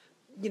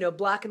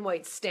 black and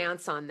white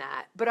stance on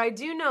that, but I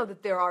do know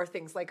that there are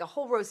things like a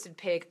whole roasted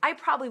pig. I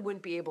probably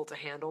wouldn't be able to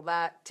handle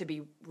that, to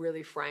be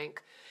really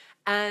frank.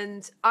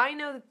 And I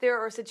know that there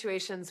are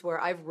situations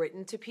where I've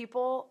written to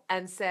people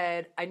and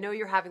said, I know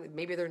you're having,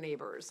 maybe they're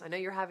neighbors, I know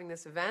you're having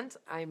this event.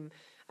 I'm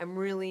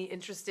really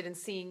interested in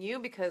seeing you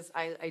because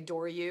I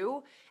adore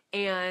you.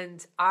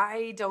 And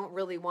I don't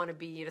really want to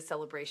be at a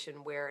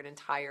celebration where an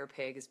entire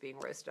pig is being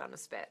roasted on a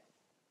spit.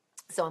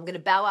 So I'm going to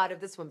bow out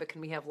of this one, but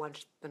can we have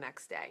lunch the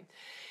next day?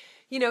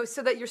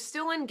 So that you're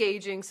still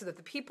engaging, so that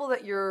the people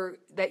that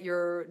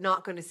you're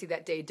not going to see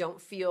that day don't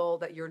feel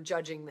that you're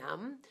judging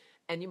them.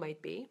 And you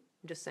might be,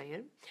 I'm just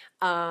saying.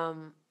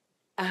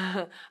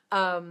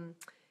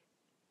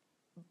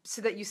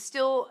 So that you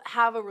still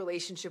have a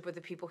relationship with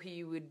the people who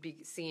you would be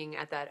seeing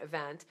at that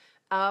event.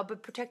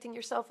 But protecting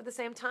yourself at the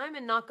same time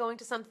and not going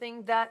to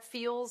something that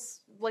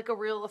feels like a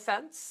real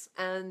offense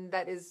and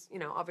that is,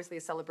 obviously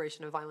a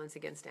celebration of violence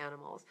against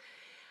animals.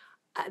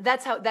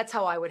 That's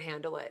how I would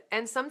handle it.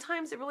 And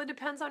sometimes it really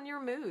depends on your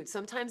mood.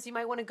 Sometimes you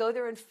might want to go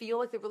there and feel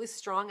like the really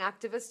strong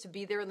activist, to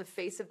be there in the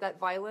face of that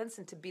violence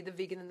and to be the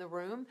vegan in the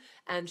room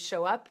and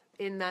show up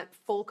in that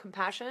full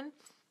compassion.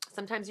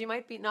 Sometimes you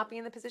might not be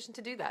in the position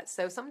to do that.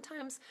 So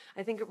sometimes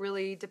I think it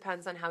really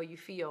depends on how you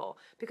feel,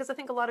 because I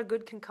think a lot of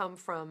good can come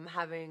from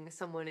having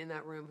someone in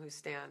that room who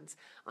stands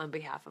on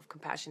behalf of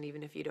compassion,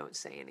 even if you don't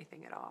say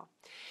anything at all.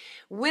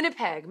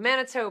 Winnipeg,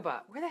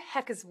 Manitoba. Where the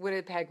heck is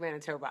Winnipeg,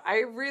 Manitoba?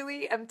 I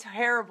really am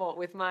terrible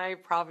with my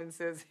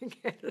provinces in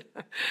Canada.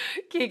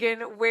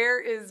 Keegan,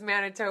 where is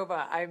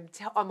Manitoba? I'm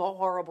a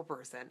horrible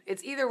person.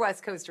 It's either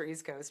West Coast or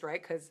East Coast,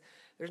 right? Because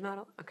there's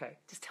not okay,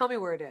 just tell me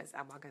where it is.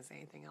 I'm not going to say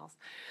anything else.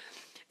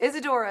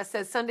 Isadora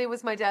says, Sunday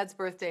was my dad's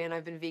birthday, and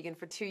I've been vegan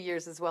for 2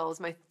 years, as well as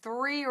my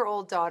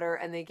 3-year-old daughter,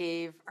 and they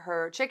gave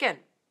her chicken.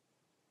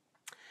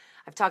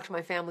 I've talked to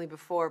my family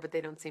before, but they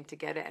don't seem to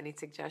get it. Any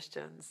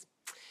suggestions?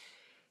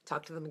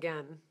 Talk to them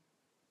again.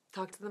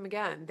 Talk to them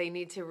again. They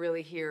need to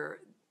really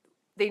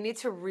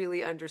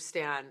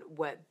understand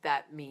what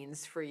that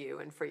means for you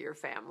and for your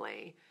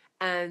family,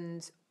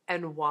 and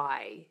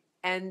why.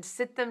 And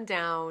sit them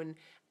down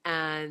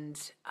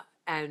and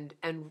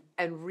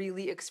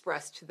really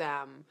express to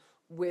them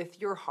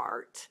with your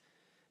heart,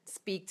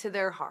 speak to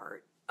their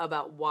heart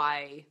about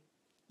why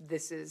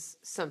this is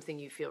something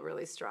you feel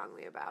really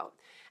strongly about.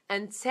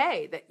 And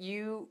say that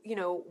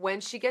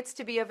when she gets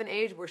to be of an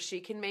age where she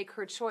can make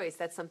her choice,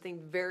 that's something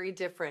very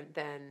different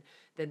than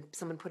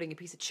someone putting a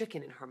piece of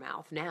chicken in her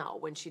mouth now,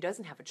 when she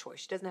doesn't have a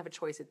choice. She doesn't have a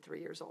choice at 3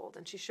 years old,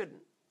 and she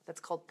shouldn't. That's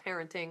called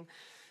parenting.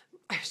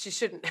 She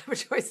shouldn't have a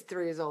choice at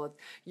 3 years old.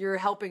 You're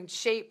helping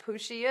shape who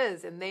she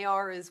is, and they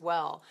are as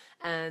well.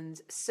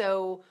 And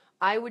so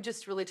I would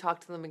just really talk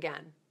to them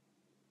again.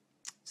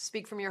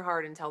 Speak from your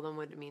heart and tell them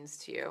what it means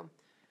to you,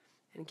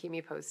 and keep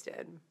me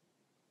posted.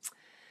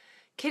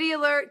 Kitty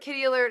alert,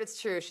 kitty alert. It's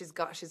true. She's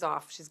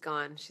off. She's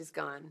gone.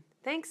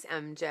 Thanks,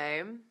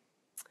 MJ.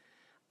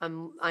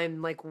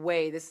 I'm like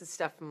this is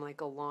stuff from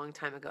like a long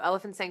time ago.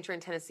 Elephant Sanctuary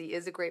in Tennessee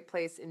is a great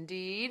place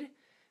indeed.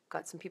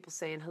 Got some people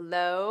saying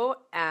hello,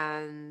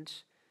 and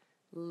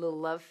Little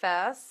Love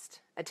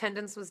Fest.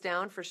 Attendance was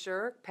down for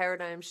sure.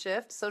 Paradigm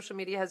shift. Social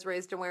media has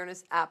raised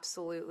awareness.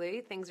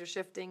 Absolutely. Things are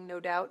shifting, no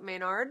doubt,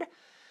 Maynard.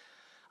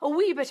 A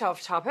wee bit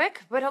off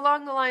topic, but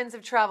along the lines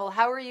of travel,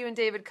 how are you and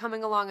David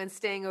coming along and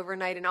staying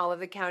overnight in all of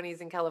the counties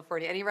in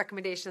California? Any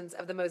recommendations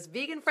of the most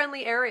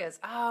vegan-friendly areas?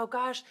 Oh,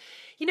 gosh.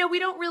 We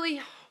don't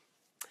really...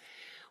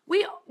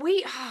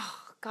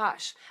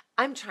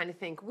 I'm trying to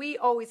think. We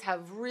always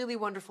have really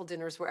wonderful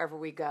dinners wherever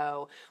we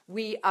go.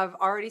 We have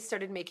already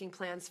started making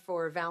plans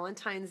for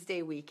Valentine's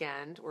Day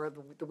weekend, or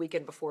the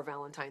weekend before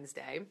Valentine's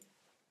Day,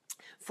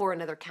 for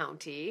another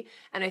county.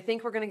 And I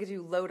think we're going to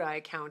do Lodi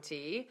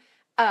County.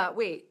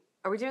 Wait.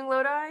 Are we doing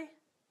Lodi? I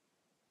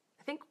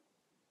think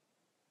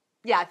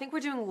we're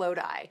doing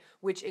Lodi,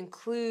 which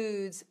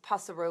includes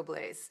Paso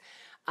Robles,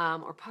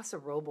 or Paso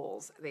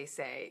Robles, they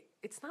say.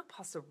 It's not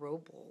Paso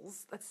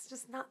Robles.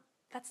 That's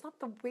not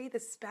the way the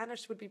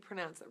Spanish would be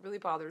pronounced. That really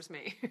bothers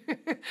me.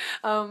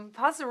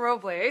 Paso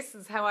Robles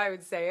is how I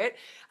would say it.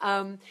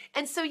 And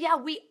so,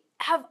 we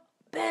have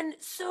been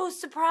so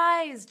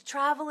surprised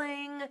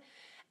traveling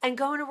and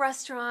going to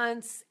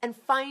restaurants and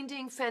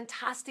finding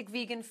fantastic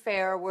vegan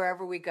fare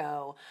wherever we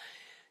go.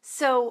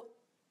 So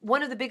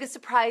one of the biggest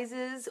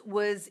surprises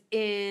was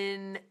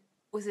it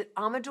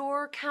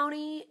Amador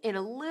County, in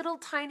a little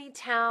tiny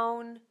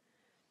town.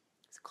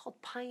 It's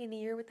called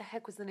Pioneer. What the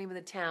heck was the name of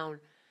the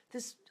town?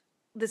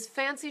 This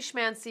fancy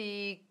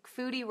schmancy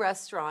foodie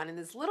restaurant in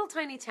this little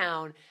tiny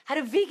town had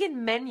a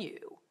vegan menu.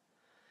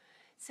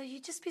 So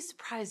you'd just be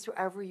surprised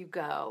wherever you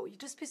go.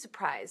 You'd just be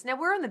surprised. Now,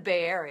 we're in the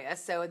Bay Area,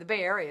 so the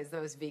Bay Area is the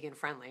most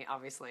vegan-friendly,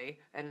 obviously,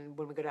 and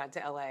when we go down to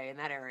LA in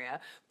that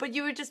area. But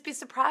you would just be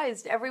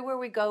surprised. Everywhere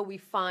we go, we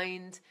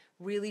find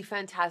really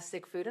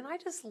fantastic food. And I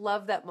just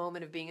love that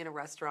moment of being in a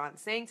restaurant,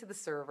 saying to the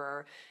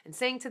server and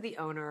saying to the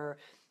owner,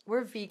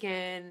 we're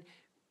vegan,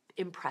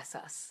 impress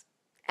us.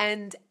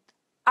 And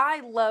I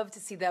love to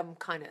see them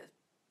kind of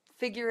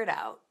figure it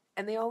out,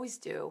 and they always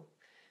do.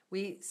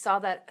 We saw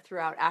that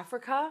throughout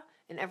Africa.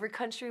 In every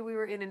country we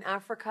were in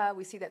Africa,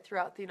 we see that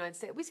throughout the United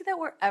States. We see that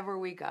wherever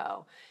we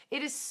go.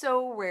 It is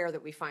so rare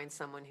that we find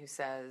someone who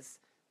says,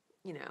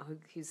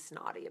 who's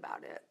snotty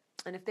about it.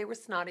 And if they were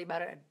snotty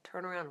about it, I'd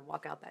turn around and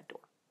walk out that door.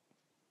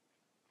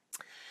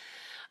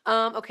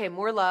 Okay,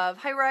 more love.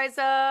 Hi,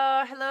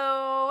 Riza.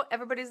 Hello.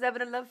 Everybody's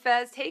having a love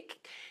fest. Hey,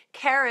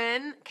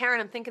 Karen. Karen,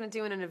 I'm thinking of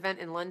doing an event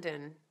in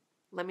London.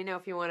 Let me know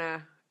if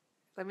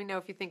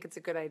you think it's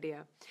a good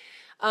idea.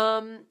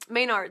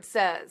 Maynard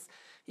says,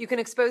 you can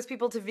expose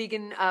people to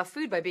vegan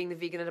food by being the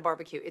vegan at a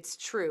barbecue. It's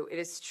true. It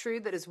is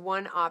true. That is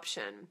one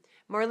option.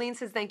 Marlene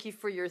says, thank you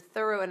for your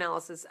thorough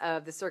analysis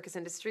of the circus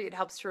industry. It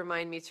helps to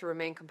remind me to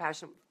remain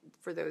compassionate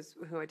for those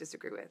who I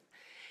disagree with.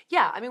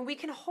 Yeah, we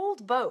can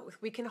hold both.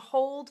 We can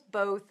hold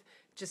both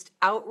just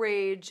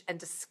outrage and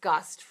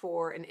disgust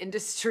for an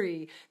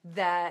industry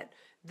that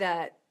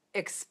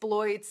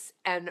exploits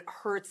and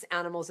hurts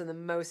animals in the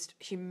most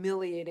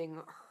humiliating,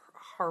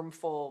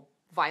 harmful,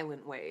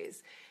 violent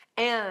ways.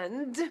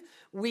 And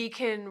we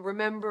can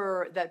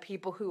remember that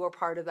people who are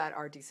part of that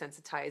are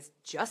desensitized,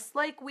 just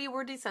like we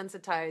were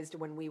desensitized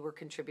when we were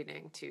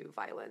contributing to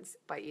violence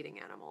by eating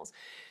animals.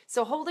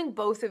 So holding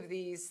both of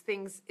these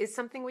things is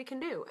something we can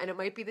do. And it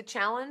might be the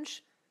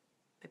challenge.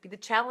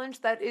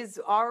 That is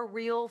our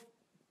real,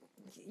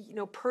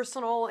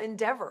 personal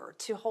endeavor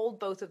to hold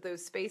both of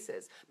those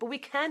spaces. But we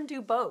can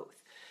do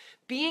both.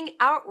 Being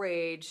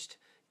outraged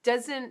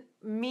doesn't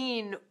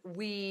mean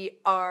we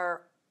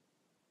are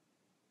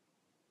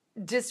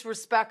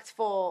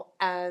disrespectful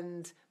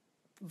and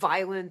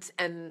violent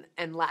and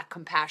lack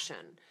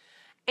compassion.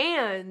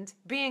 And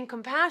being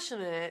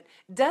compassionate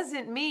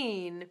doesn't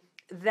mean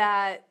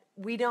that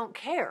we don't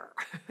care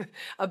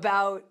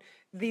about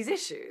these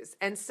issues.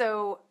 And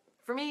so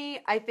for me,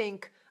 I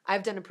think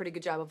I've done a pretty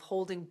good job of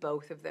holding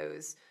both of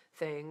those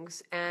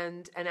things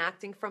and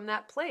acting from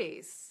that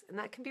place. And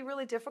that can be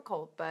really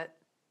difficult, but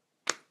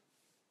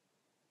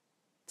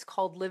it's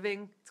called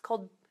living. It's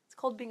called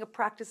being a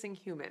practicing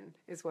human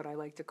is what I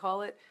like to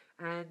call it.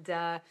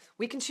 And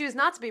we can choose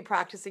not to be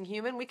practicing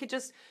human. We could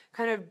just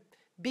kind of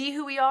be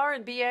who we are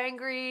and be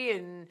angry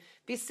and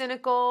be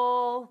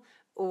cynical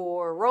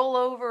or roll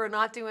over and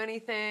not do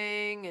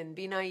anything and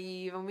be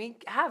naive. And we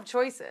have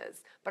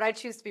choices. But I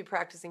choose to be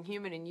practicing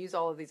human and use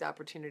all of these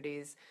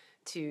opportunities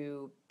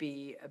to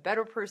be a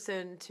better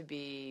person, to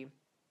be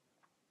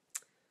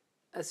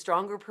a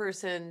stronger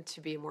person,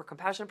 to be a more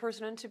compassionate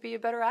person, and to be a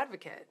better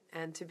advocate,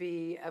 and to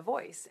be a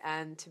voice,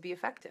 and to be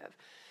effective.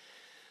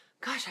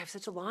 Gosh, I have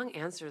such long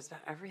answers about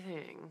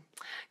everything.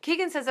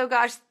 Keegan says, oh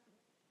gosh,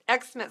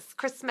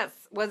 Christmas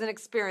was an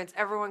experience.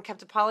 Everyone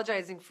kept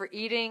apologizing for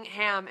eating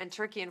ham and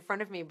turkey in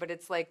front of me, but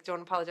it's like,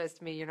 don't apologize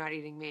to me, you're not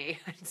eating me.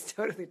 It's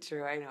totally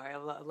true. I know, I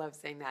love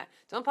saying that.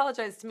 Don't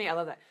apologize to me. I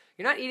love that.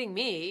 You're not eating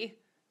me.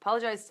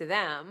 Apologize to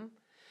them.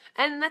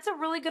 And that's a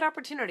really good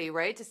opportunity,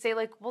 right? To say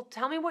like, well,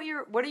 tell me what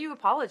are you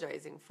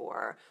apologizing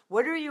for?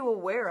 What are you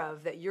aware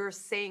of that you're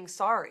saying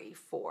sorry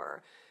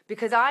for?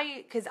 Because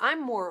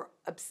I'm more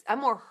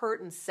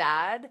hurt and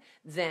sad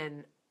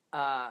than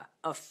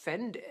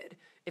offended.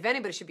 If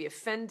anybody should be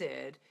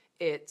offended,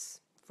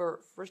 it's for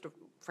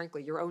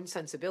frankly, your own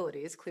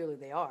sensibilities, clearly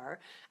they are,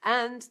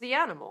 and the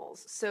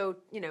animals. So,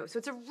 so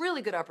it's a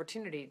really good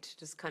opportunity to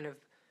just kind of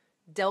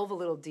delve a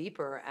little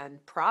deeper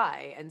and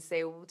pry and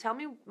say, well, tell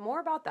me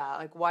more about that.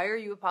 Like, why are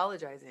you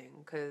apologizing?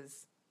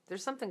 Because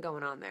there's something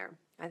going on there.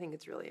 I think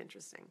it's really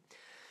interesting.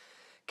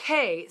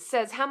 Kay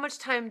says, how much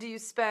time do you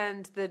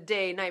spend the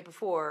night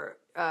before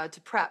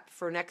to prep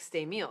for next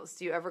day meals?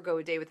 Do you ever go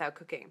a day without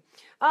cooking?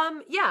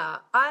 Yeah,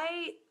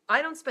 I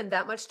don't spend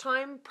that much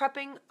time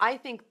prepping. I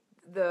think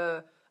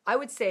I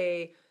would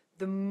say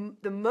the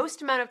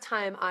most amount of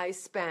time I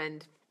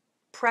spend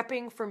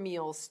prepping for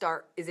meals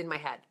is in my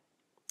head.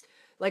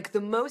 Like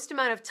the most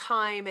amount of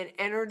time and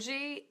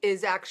energy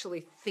is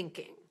actually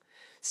thinking.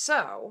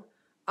 So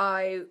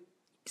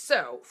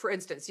for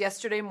instance,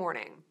 yesterday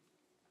morning,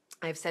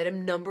 I've said a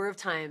number of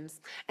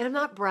times, and I'm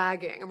not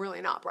bragging, I'm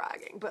really not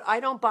bragging, but I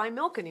don't buy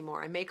milk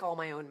anymore. I make all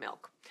my own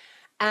milk.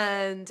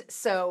 And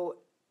so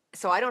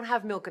I don't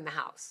have milk in the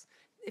house.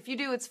 If you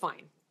do, it's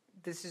fine.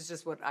 This is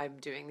just what I'm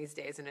doing these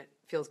days, and it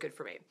feels good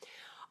for me.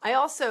 I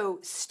also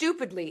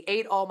stupidly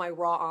ate all my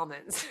raw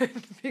almonds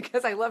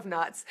because I love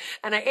nuts.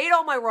 And I ate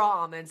all my raw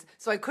almonds,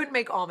 so I couldn't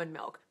make almond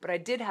milk. But I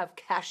did have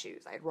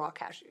cashews. I had raw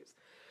cashews.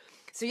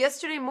 So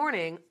yesterday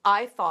morning,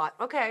 I thought,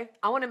 okay,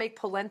 I want to make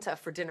polenta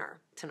for dinner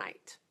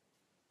tonight.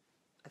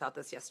 I thought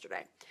this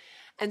yesterday.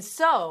 And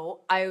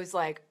so I was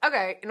like,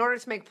 okay, in order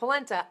to make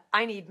polenta,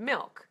 I need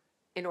milk.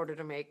 In order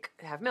to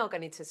have milk, I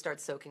need to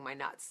start soaking my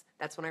nuts.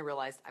 That's when I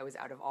realized I was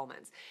out of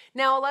almonds.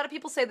 Now, a lot of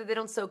people say that they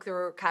don't soak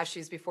their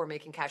cashews before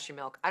making cashew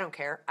milk. I don't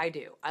care. I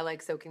do. I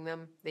like soaking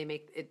them. They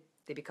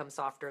become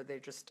softer.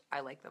 I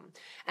like them.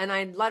 And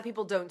a lot of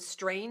people don't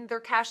strain their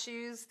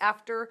cashews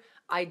after.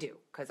 I do,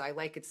 because I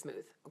like it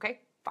smooth. Okay,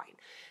 fine.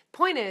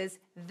 Point is,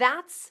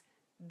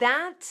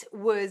 that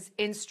was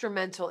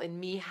instrumental in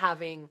me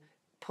having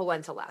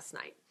polenta last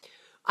night.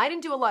 I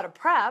didn't do a lot of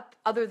prep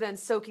other than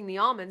soaking the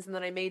almonds and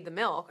then I made the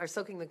milk, or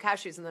soaking the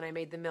cashews and then I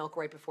made the milk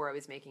right before I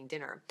was making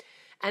dinner.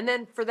 And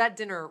then for that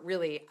dinner,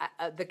 really,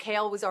 the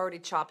kale was already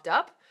chopped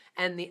up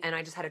and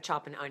I just had to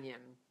chop an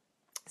onion.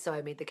 So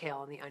I made the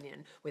kale and the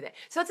onion with it.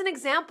 So that's an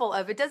example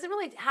of, it doesn't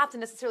really have to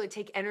necessarily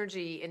take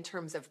energy in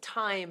terms of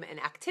time and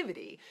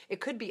activity.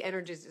 It could be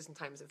energy just in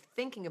terms of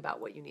thinking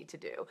about what you need to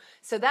do.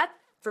 So that,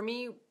 for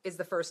me, is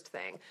the first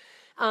thing.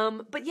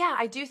 But yeah,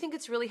 I do think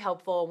it's really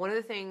helpful. One of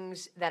the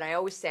things that I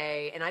always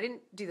say, and I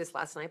didn't do this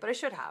last night, but I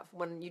should have,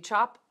 when you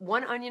chop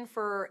one onion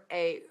for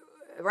a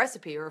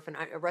recipe, or if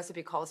a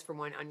recipe calls for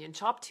one onion,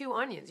 chop 2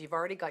 onions. You've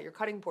already got your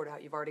cutting board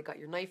out. You've already got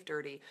your knife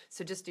dirty.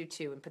 So just do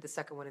 2 and put the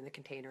second one in the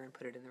container and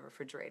put it in the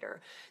refrigerator.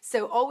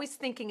 So always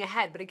thinking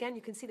ahead. But again,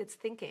 you can see that's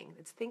thinking.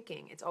 It's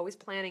thinking. It's always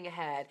planning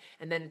ahead.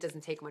 And then it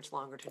doesn't take much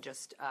longer to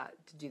just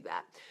to do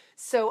that.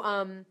 So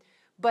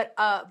but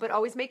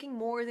always making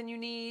more than you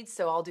need.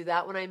 So I'll do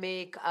that when I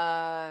make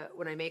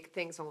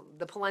things. So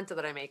the polenta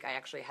that I make, I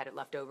actually had it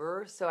left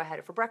over, so I had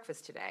it for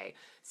breakfast today.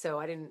 So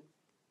I didn't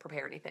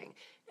prepare anything.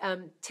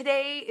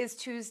 Today is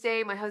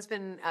Tuesday. My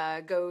husband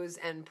goes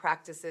and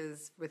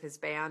practices with his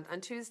band on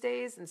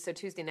Tuesdays. And so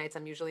Tuesday nights,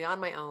 I'm usually on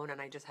my own,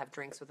 and I just have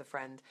drinks with a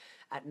friend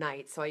at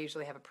night. So I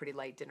usually have a pretty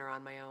light dinner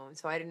on my own.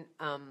 So I didn't,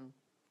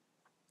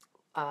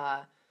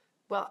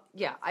 well,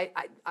 yeah,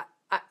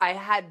 I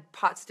had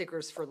pot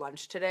stickers for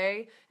lunch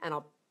today, and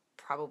I'll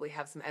probably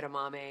have some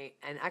edamame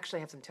and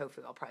actually have some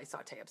tofu. I'll probably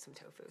saute up some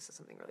tofu, so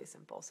something really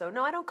simple. So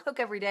no, I don't cook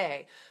every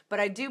day, but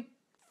I do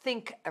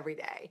think every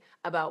day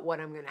about what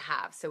I'm going to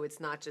have. So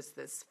it's not just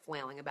this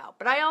flailing about.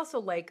 But I also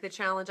like the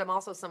challenge. I'm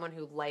also someone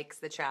who likes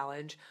the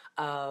challenge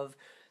of,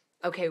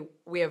 okay,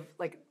 we have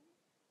like,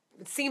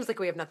 it seems like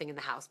we have nothing in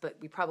the house, but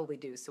we probably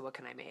do. So what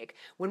can I make?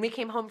 When we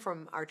came home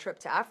from our trip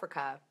to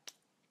Africa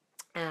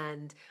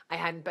and I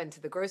hadn't been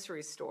to the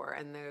grocery store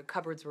and the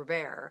cupboards were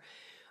bare,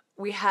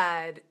 we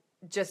had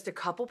just a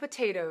couple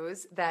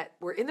potatoes that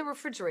were in the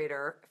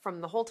refrigerator from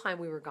the whole time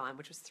we were gone,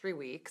 which was 3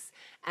 weeks.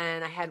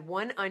 And I had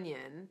one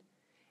onion.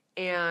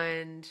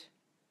 And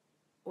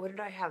what did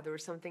I have? There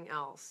was something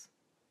else.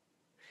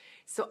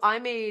 So I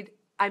made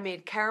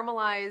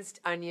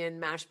caramelized onion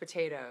mashed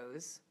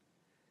potatoes,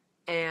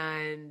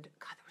 and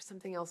God, there was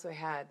something else I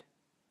had.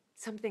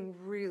 Something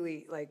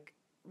really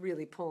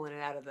pulling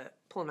out of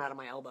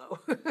my elbow.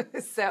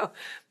 So,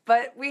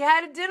 but we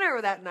had a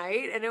dinner that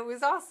night and it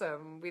was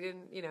awesome. We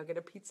didn't, get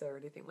a pizza or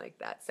anything like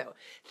that. So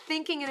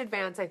thinking in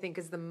advance, I think,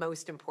 is the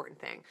most important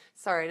thing.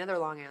 Sorry, another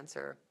long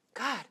answer.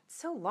 God, it's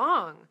so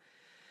long.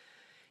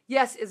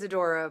 Yes,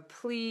 Isadora,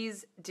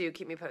 please do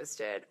keep me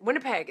posted.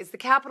 Winnipeg is the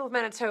capital of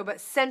Manitoba,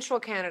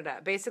 central Canada,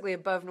 basically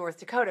above North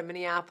Dakota.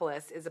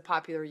 Minneapolis is a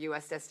popular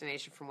U.S.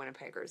 destination for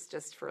Winnipeggers,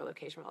 just for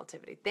location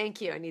relativity.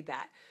 Thank you, I need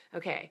that.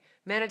 Okay,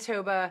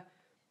 Manitoba,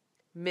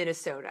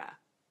 Minnesota.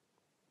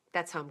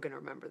 That's how I'm going to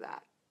remember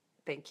that.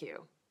 Thank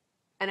you.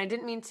 And I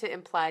didn't mean to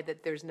imply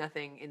that there's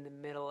nothing in the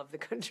middle of the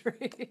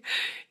country.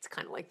 It's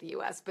kind of like the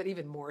U.S., but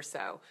even more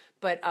so.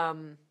 But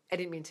I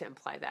didn't mean to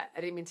imply that.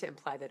 I didn't mean to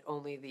imply that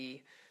only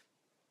the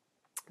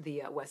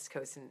West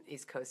Coast and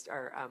East Coast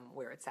are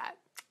where it's at.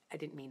 I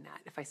didn't mean that.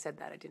 If I said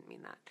that, I didn't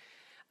mean that.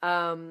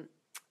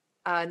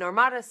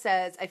 Normata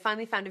says, I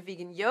finally found a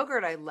vegan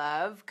yogurt I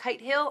love.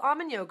 Kite Hill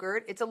almond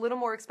yogurt. It's a little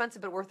more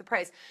expensive, but worth the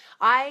price.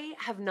 I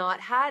have not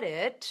had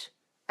it.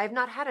 I have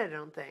not had it, I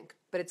don't think.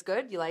 But it's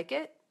good. You like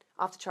it?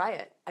 I'll have to try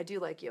it. I do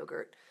like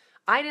yogurt.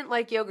 I didn't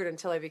like yogurt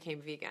until I became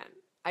vegan.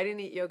 I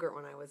didn't eat yogurt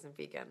when I wasn't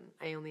vegan.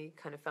 I only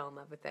kind of fell in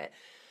love with it.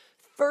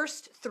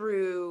 First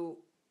through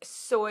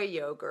soy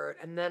yogurt,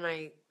 and then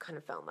I kind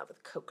of fell in love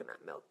with coconut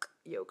milk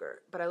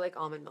yogurt, but I like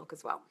almond milk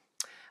as well.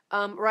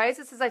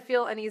 Raisa says, I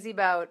feel uneasy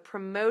about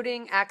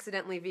promoting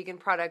accidentally vegan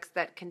products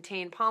that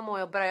contain palm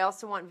oil, but I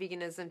also want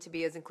veganism to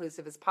be as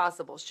inclusive as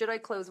possible. Should I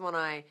close one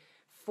eye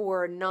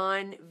for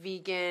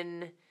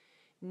non-vegan,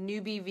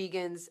 newbie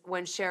vegans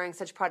when sharing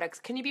such products?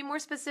 Can you be more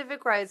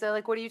specific, Raisa?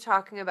 Like, what are you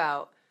talking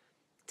about?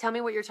 Tell me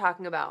what you're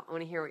talking about. I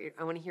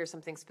want to hear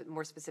something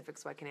more specific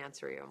so I can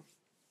answer you.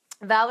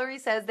 Valerie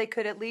says they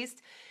could at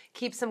least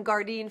keep some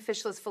Gardein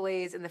fishless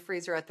fillets in the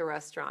freezer at the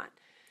restaurant.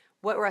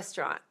 What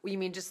restaurant? You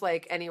mean just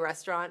like any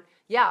restaurant?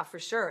 Yeah, for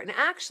sure. And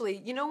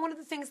actually, one of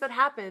the things that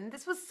happened,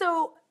 this was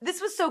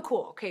so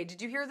cool. Okay, did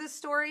you hear this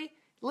story?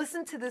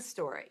 Listen to this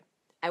story.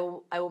 I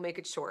will make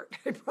it short,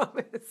 I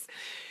promise.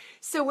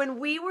 So when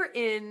we were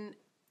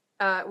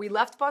we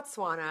left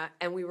Botswana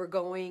and we were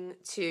going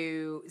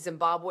to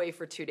Zimbabwe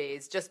for 2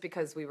 days just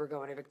because we were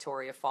going to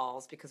Victoria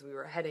Falls because we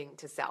were heading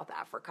to South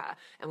Africa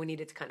and we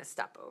needed to kind of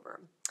stop over.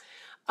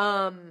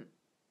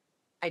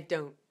 I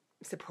don't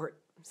support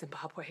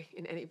Zimbabwe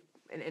in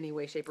any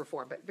way, shape, or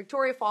form, but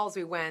Victoria Falls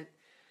we went.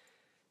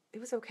 It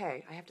was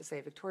okay. I have to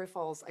say, Victoria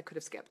Falls I could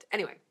have skipped.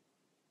 Anyway,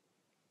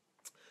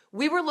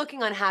 we were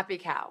looking on Happy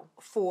Cow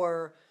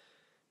for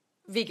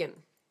vegan,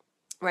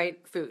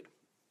 right, food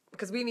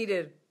because we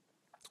needed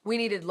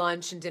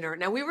lunch and dinner.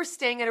 Now, we were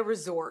staying at a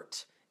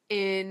resort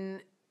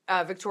in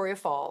Victoria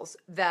Falls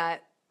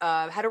that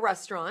had a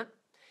restaurant,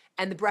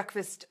 and the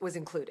breakfast was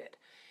included.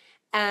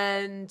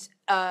 And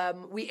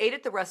we ate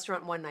at the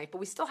restaurant one night, but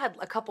we still had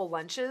a couple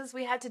lunches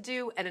we had to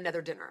do and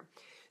another dinner.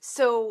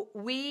 So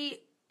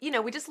we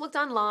just looked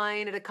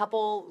online at a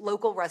couple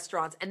local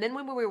restaurants. And then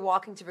when we were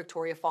walking to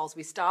Victoria Falls,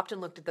 we stopped and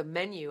looked at the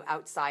menu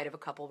outside of a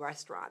couple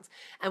restaurants.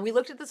 And we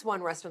looked at this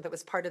one restaurant that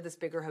was part of this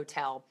bigger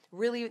hotel,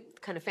 really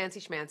kind of fancy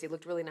schmancy,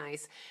 looked really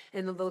nice.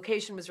 And the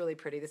location was really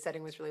pretty. The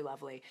setting was really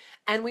lovely.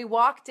 And we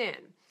walked in.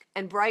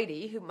 And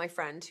Bridie, my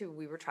friend who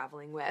we were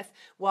traveling with,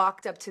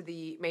 walked up to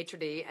the maitre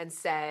d' and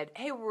said,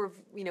 "Hey, we're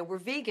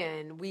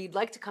vegan. We'd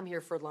like to come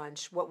here for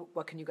lunch.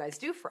 What can you guys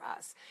do for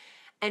us?"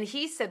 And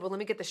he said, "Well, let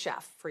me get the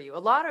chef for you."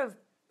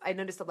 I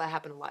noticed that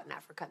happened a lot in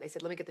Africa. They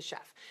said, "Let me get the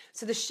chef."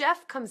 So the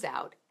chef comes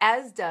out,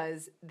 as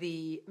does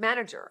the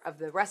manager of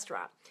the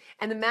restaurant.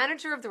 And the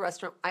manager of the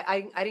restaurant,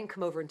 I didn't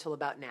come over until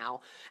about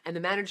now. And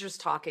the manager's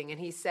talking, and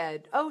he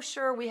said, "Oh,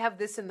 sure, we have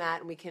this and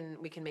that, and we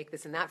can make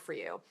this and that for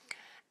you."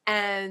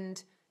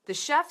 And the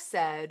chef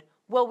said,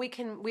 "Well,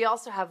 we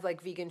also have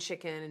like vegan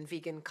chicken and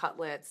vegan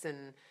cutlets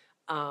and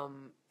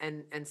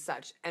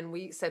such." And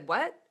we said,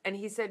 "What?" And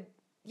he said,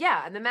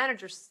 yeah. And the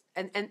manager,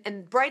 and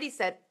Brighty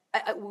said,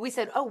 we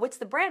said, oh, what's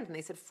the brand? And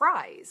they said,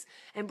 Fries.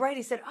 And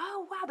Brighty said,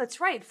 oh, wow, that's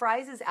right.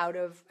 Fries is I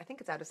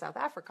think it's out of South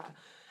Africa.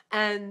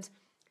 And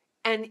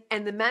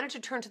the manager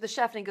turned to the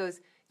chef and he goes,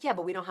 yeah,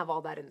 but we don't have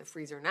all that in the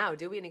freezer now,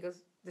 do we? And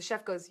the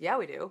chef goes, yeah,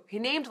 we do. He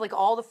named like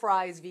all the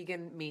Fries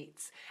vegan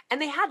meats and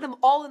they had them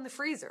all in the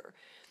freezer.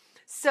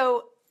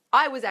 So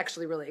I was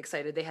actually really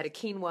excited. They had a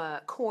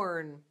quinoa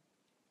corn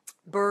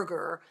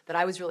burger that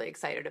I was really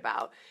excited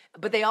about.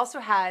 But they also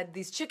had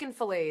these chicken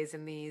fillets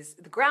and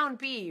the ground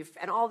beef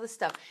and all this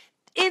stuff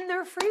in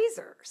their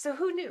freezer. So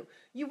who knew?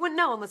 You wouldn't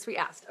know unless we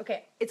asked.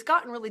 Okay, it's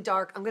gotten really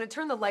dark. I'm going to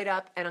turn the light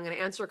up and I'm going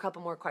to answer a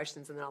couple more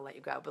questions and then I'll let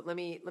you go. But let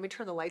me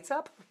turn the lights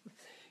up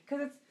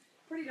because it's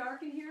pretty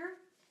dark in here.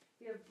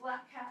 We have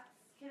black cats.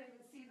 Can't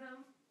even see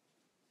them.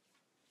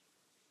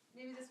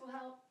 Maybe this will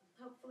help.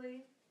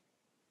 Hopefully.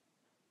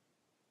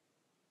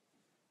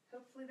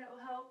 Hopefully that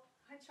will help.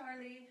 Hi,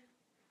 Charlie.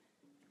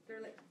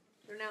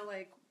 They're now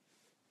like,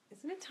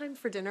 isn't it time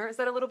for dinner? Is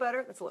that a little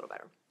better? That's a little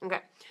better.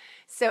 Okay.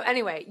 So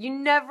anyway, you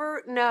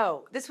never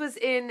know. This was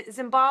in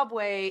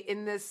Zimbabwe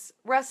in this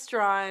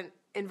restaurant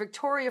in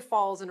Victoria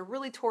Falls in a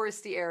really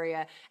touristy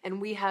area.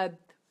 And we had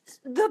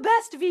the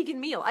best vegan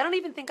meal. I don't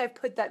even think I've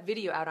put that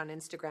video out on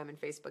Instagram and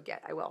Facebook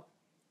yet. I will.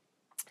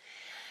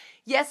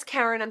 Yes,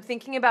 Karen, I'm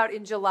thinking about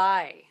in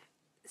July.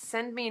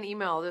 Send me an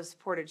email to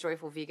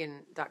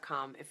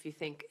support@joyfulvegan.com if you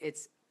think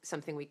it's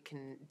something we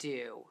can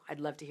do. I'd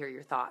love to hear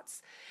your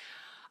thoughts.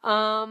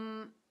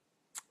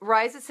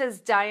 Riza says,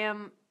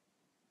 Dayam,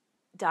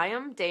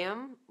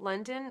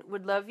 London,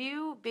 would love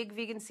you. Big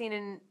vegan scene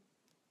and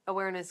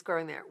awareness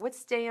growing there.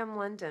 What's Dayam,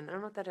 London? I don't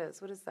know what that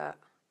is. What is that?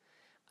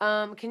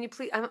 Can you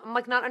please, I'm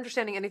like not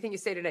understanding anything you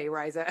say today,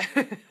 Riza.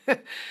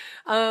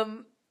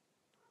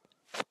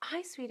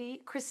 Hi,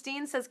 sweetie.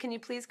 Christine says, can you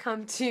please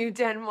come to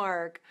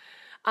Denmark?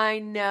 I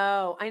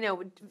know.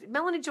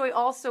 Melanie Joy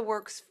also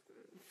works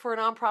for a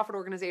nonprofit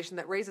organization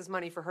that raises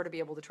money for her to be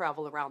able to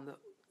travel around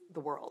the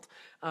world.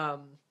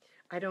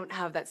 I don't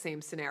have that same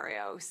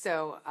scenario.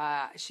 So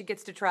she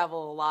gets to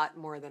travel a lot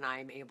more than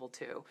I'm able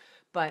to.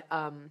 But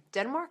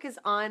Denmark is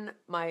on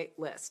my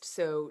list.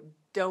 So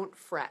don't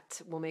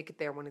fret. We'll make it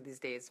there one of these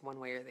days,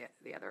 one way or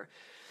the other.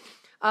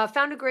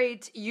 Found a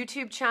great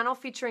YouTube channel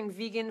featuring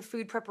vegan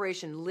food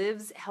preparation.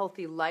 Lives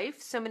Healthy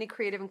Life. So many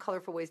creative and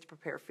colorful ways to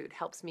prepare food.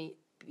 Helps me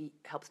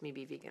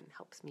be vegan.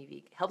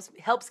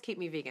 Helps keep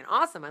me vegan.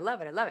 Awesome. I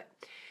love it.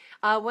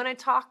 When I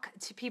talk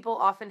to people,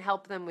 often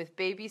help them with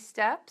baby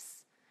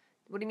steps.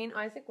 What do you mean,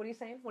 Isaac? What are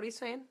you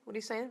saying?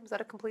 Was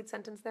that a complete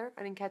sentence there?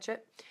 I didn't catch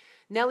it.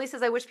 Nellie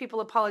says, I wish people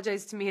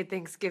apologized to me at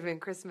Thanksgiving,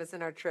 Christmas,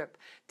 and our trip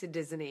to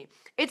Disney.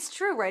 It's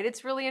true, right?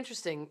 It's really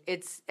interesting.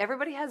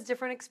 Everybody has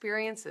different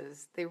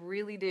experiences. They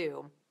really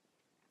do.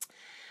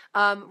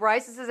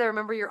 Rice says, I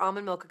remember your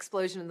almond milk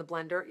explosion in the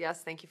blender.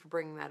 Yes, thank you for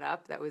bringing that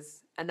up. That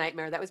was a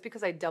nightmare. That was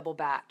because I double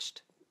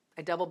batched.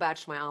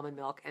 My almond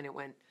milk, and it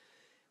went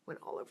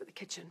all over the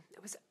kitchen.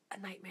 It was a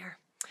nightmare.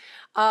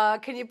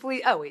 Can you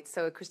please? Oh wait.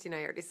 So Christina,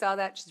 I already saw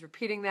that. She's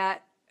repeating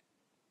that.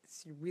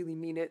 So you really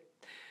mean it.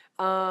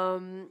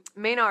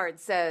 Maynard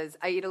says,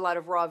 I eat a lot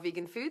of raw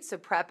vegan food, so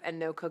prep and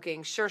no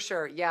cooking.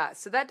 Sure. Yeah.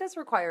 So that does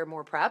require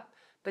more prep,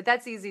 but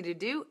that's easy to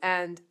do.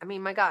 And I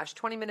mean, my gosh,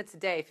 20 minutes a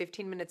day,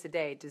 15 minutes a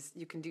day,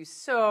 you can do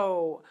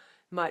so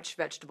much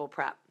vegetable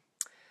prep.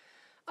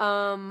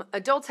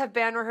 Adults have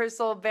band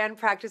rehearsal, band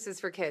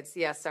practices for kids.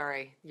 Yeah,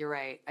 sorry. You're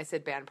right. I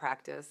said band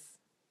practice.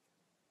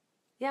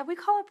 Yeah, we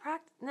call it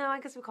practice. No, I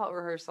guess we call it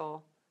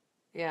rehearsal.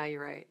 Yeah,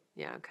 you're right.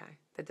 Yeah, okay.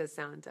 That does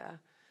sound a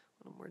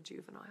little more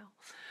juvenile.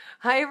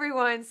 Hi,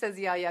 everyone. Says,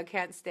 Yaya,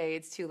 can't stay.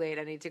 It's too late.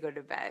 I need to go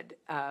to bed.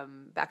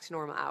 Back to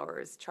normal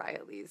hours. Try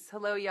at least.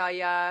 Hello,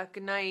 Yaya.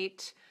 Good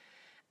night.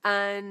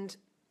 And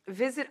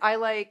visit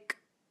I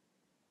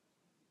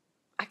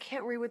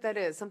can't read what that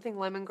is. Something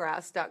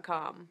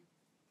lemongrass.com.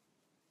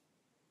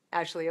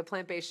 Ashley, a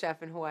plant-based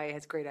chef in Hawaii,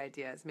 has great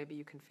ideas. Maybe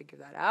you can figure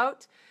that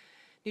out.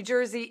 New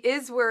Jersey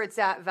is where it's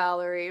at,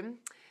 Valerie.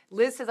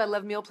 Liz says, I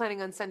love meal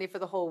planning on Sunday for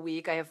the whole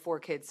week. I have 4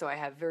 kids, so I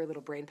have very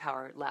little brain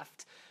power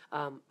left.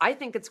 I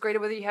think it's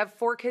great whether you have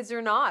 4 kids or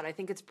not. I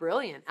think it's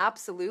brilliant.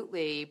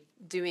 Absolutely.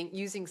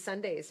 Using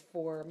Sundays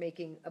for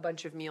making a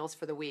bunch of meals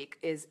for the week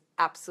is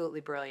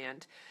absolutely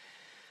brilliant.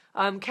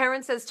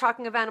 Karen says,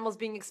 talking of animals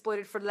being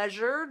exploited for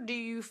leisure, do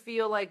you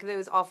feel like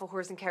those awful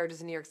horse and carriages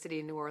in New York City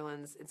and New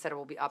Orleans, et cetera,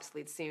 will be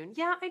obsolete soon?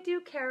 Yeah, I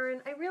do,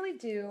 Karen. I really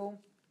do.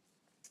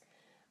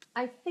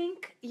 I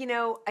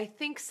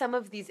think some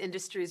of these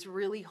industries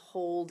really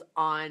hold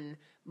on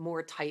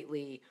more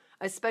tightly,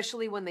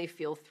 especially when they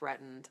feel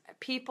threatened.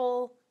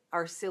 People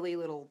are silly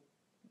little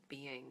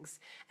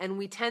beings, and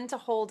we tend to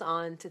hold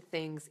on to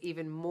things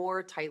even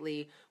more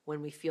tightly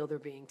when we feel they're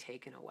being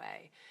taken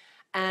away.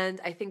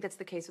 And I think that's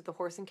the case with the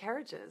horse and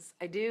carriages.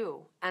 I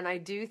do. And I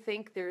do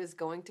think there is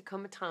going to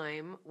come a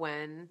time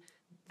when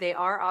they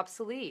are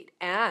obsolete.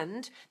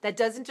 And that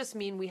doesn't just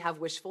mean we have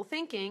wishful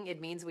thinking. It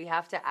means we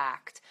have to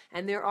act.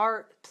 And there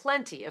are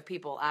plenty of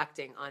people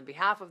acting on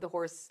behalf of the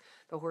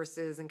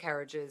horses and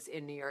carriages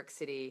in New York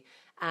City.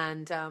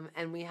 And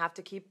we have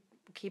to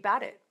keep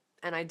at it.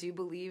 and I do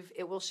believe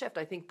it will shift.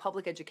 I think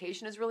public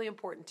education is really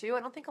important too. I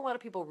don't think a lot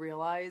of people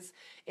realize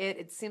it.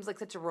 It seems like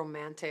such a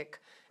romantic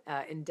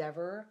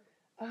endeavor.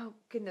 Oh,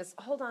 goodness.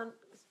 Hold on.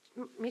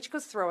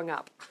 Michiko's throwing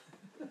up.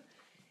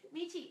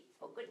 Michi.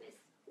 Oh, goodness.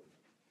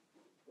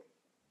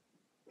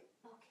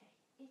 Okay.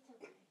 It's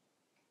okay.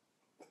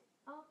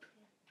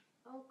 Okay.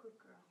 Oh, good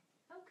girl.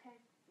 Okay.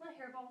 Little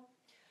hairball.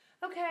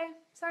 Okay.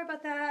 Sorry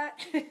about that.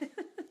 A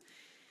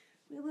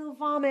little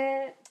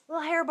vomit. A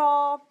little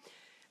hairball.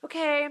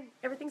 Okay.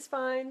 Everything's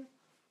fine.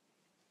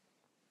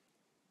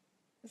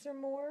 Is there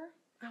more?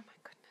 Oh, my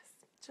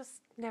goodness.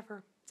 Just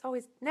never. It's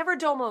always never a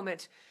dull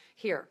moment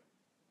here.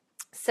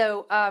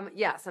 So,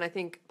 yes, and I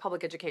think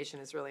public education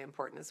is really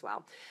important as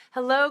well.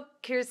 Hello,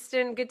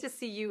 Kirsten. Good to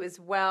see you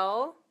as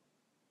well.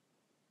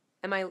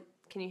 Can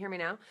you hear me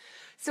now?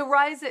 So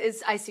Riza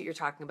I see what you're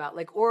talking about.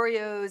 Like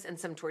Oreos and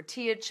some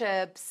tortilla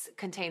chips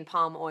contain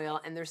palm oil,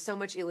 and there's so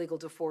much illegal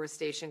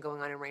deforestation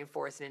going on in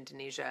rainforests in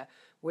Indonesia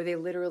where they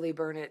literally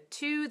burn it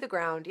to the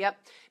ground. Yep.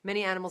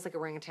 Many animals like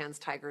orangutans,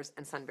 tigers,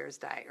 and sun bears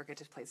die or get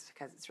displaced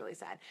because it's really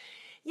sad.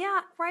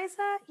 Yeah,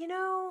 Riza,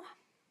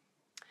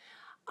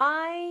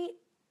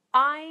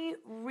 I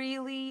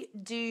really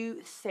do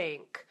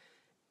think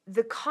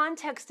the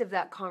context of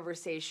that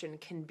conversation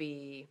can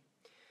be,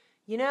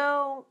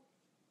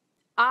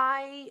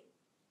 I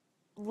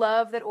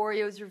love that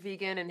Oreos are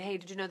vegan, and hey,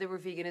 did you know they were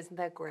vegan? Isn't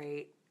that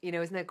great?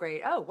 Isn't that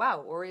great? Oh,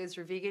 wow, Oreos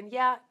are vegan.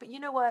 Yeah, but you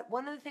know what?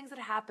 One of the things that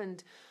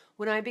happened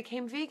when I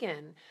became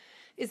vegan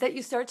is that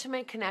you start to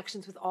make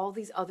connections with all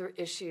these other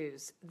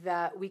issues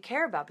that we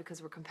care about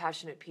because we're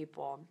compassionate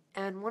people.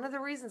 And one of the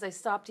reasons I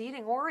stopped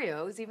eating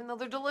Oreos, even though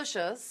they're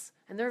delicious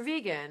and they're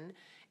vegan,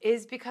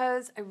 is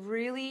because I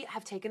really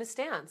have taken a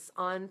stance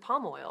on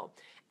palm oil.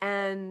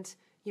 And,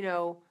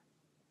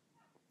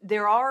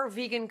 there are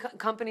vegan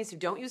companies who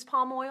don't use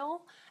palm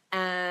oil,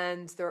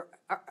 and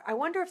I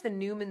wonder if the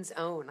Newman's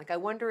Own, I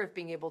wonder if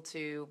being able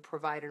to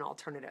provide an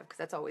alternative, because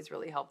that's always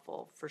really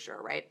helpful for sure,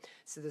 right?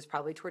 So there's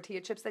probably tortilla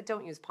chips that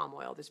don't use palm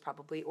oil. There's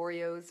probably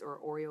Oreos or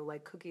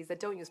Oreo-like cookies that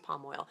don't use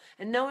palm oil.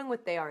 And knowing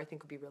what they are, I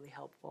think would be really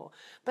helpful.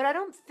 But I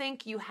don't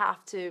think it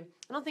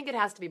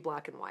has to be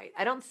black and white.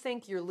 I don't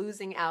think you're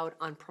losing out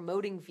on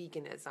promoting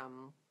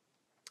veganism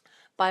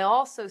by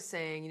also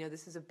saying,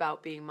 this is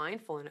about being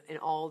mindful in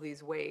all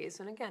these ways.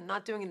 And again,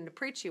 not doing it in a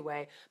preachy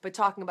way, but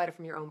talking about it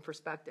from your own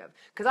perspective.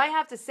 Because I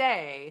have to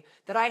say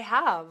that I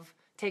have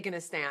taken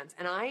a stance,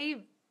 and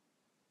I'm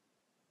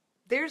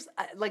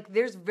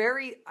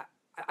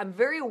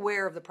very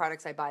aware of the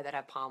products I buy that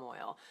have palm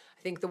oil.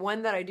 I think the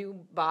one that I do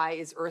buy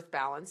is Earth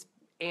Balance,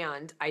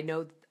 and I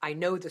know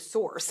the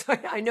source.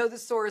 I know the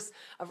source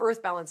of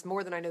Earth Balance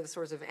more than I know the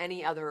source of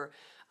any other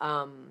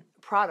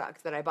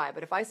product that I buy.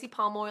 But if I see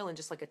palm oil in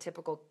just like a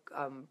typical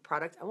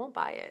product, I won't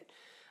buy it.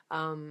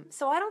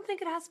 So I don't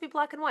think it has to be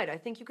black and white. I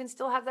think you can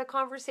still have that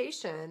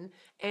conversation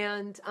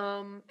and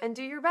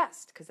do your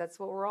best, because that's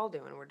what we're all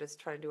doing. We're just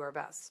trying to do our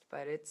best.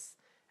 But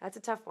that's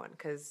a tough one,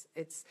 because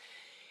it's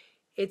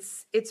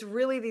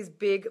really these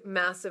big,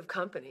 massive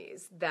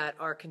companies that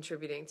are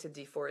contributing to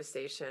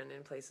deforestation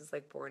in places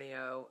like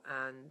Borneo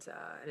and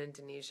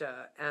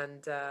Indonesia.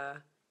 And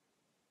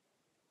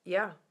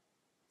yeah.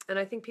 And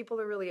I think people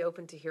are really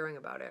open to hearing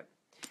about it.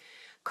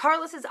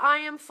 Carla says, I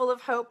am full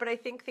of hope, but I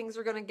think things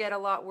are going to get a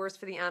lot worse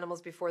for the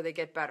animals before they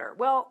get better.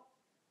 Well,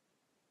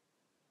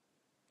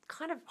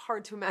 kind of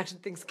hard to imagine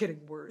things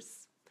getting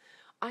worse.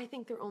 I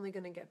think they're only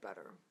going to get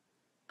better.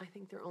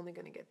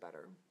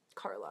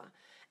 Carla.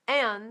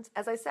 And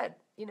as I said,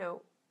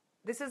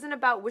 this isn't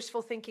about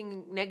wishful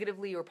thinking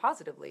negatively or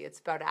positively.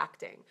 It's about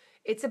acting.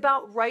 It's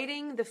about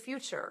writing the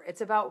future. It's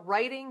about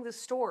writing the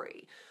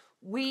story.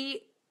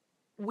 We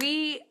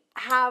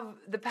have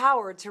the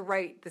power to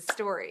write the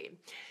story.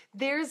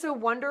 There's a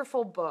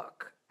wonderful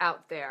book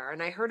out there,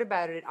 and I heard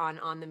about it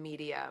on the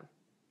media.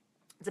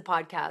 It's a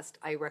podcast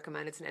I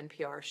recommend. It's an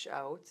NPR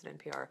show. It's an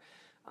NPR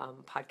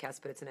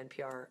podcast, but it's an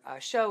NPR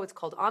show. It's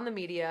called On the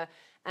Media,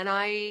 and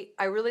I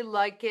really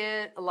like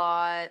it a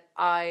lot.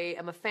 I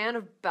am a fan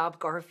of Bob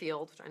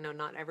Garfield, which I know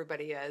not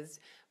everybody is,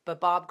 but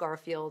Bob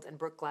Garfield and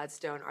Brooke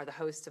Gladstone are the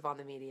hosts of On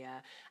the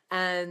Media,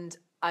 and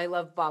I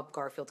love Bob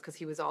Garfield because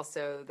he was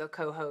also the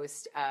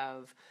co-host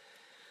of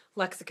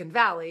Lexicon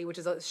Valley, which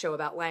is a show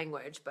about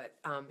language, but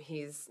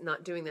he's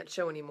not doing that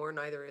show anymore.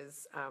 Neither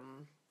is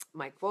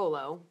Mike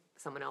Volo.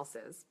 Someone else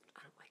is.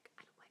 I don't like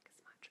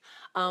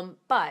as much.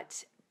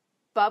 But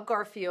Bob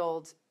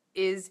Garfield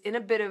is in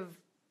a bit of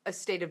a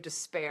state of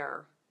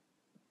despair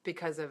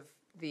because of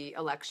the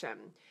election.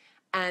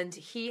 And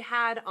he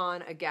had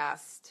on a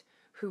guest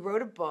who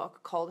wrote a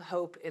book called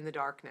Hope in the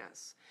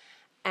Darkness.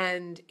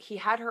 And he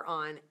had her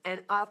on,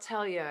 and I'll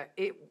tell you,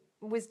 it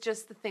was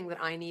just the thing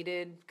that I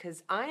needed,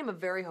 because I am a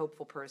very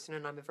hopeful person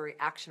and I'm a very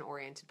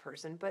action-oriented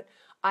person, but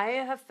I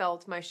have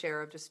felt my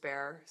share of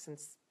despair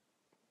since,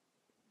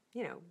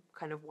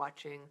 kind of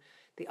watching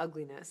the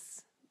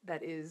ugliness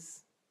that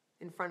is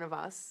in front of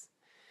us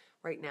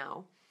right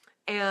now.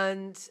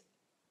 And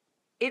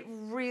it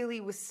really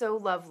was so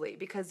lovely,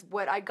 because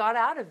what I got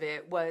out of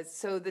it was,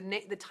 so the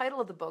title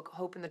of the book,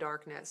 Hope in the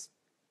Darkness,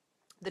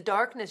 The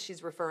darkness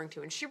she's referring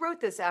to, and she wrote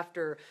this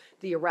after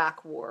the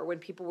Iraq War, when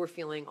people were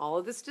feeling all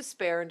of this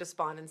despair and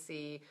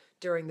despondency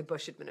during the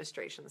Bush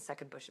administration, the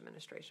second Bush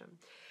administration.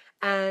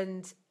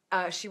 And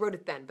she wrote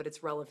it then, but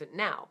it's relevant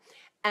now.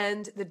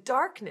 And the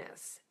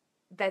darkness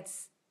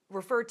that's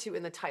referred to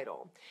in the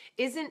title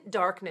isn't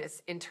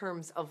darkness in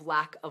terms of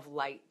lack of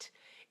light.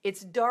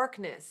 It's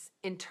darkness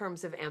in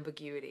terms of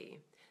ambiguity,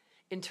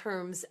 in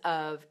terms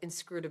of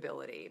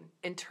inscrutability,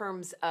 in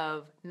terms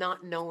of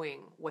not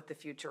knowing what the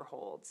future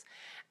holds.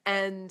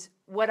 And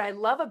what I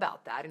love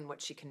about that and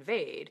what she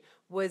conveyed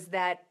was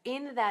that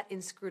in that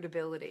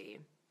inscrutability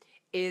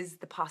is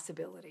the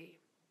possibility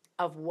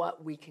of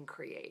what we can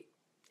create.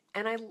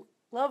 And I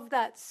love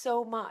that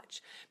so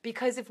much,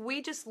 because if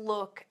we just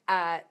look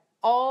at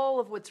all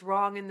of what's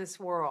wrong in this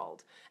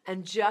world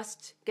and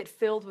just get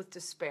filled with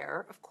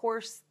despair, of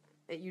course,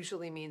 it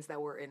usually means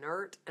that we're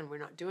inert and we're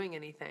not doing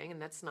anything,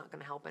 and that's not going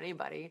to help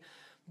anybody.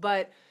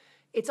 But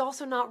it's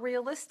also not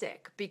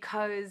realistic,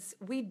 because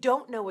we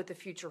don't know what the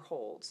future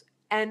holds.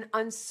 And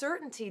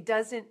uncertainty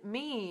doesn't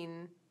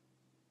mean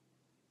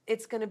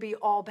it's going to be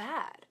all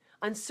bad.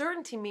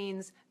 Uncertainty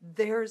means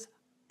there's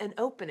an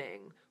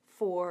opening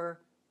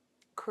for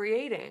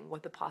creating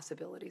what the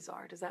possibilities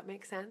are. Does that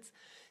make sense?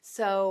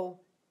 So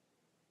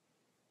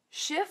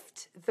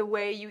shift the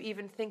way you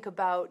even think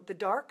about the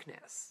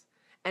darkness,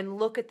 and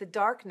look at the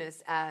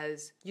darkness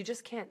as you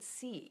just can't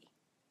see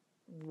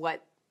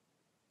what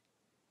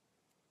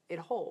it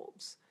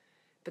holds.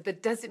 But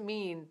that doesn't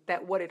mean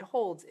that what it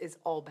holds is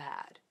all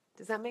bad.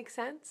 Does that make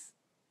sense?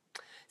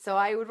 So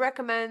I would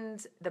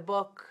recommend the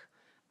book.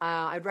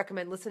 I'd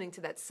recommend listening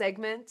to that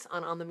segment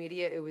on the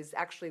media. It was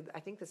actually, I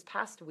think, this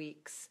past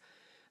week's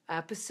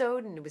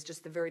episode, and it was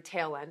just the very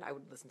tail end. I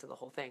would listen to the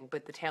whole thing,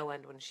 but the tail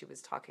end when she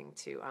was talking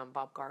to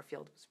Bob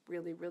Garfield was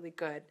really, really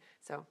good.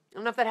 So I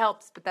don't know if that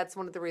helps, but that's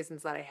one of the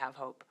reasons that I have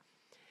hope.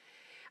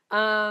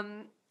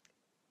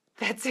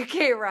 That's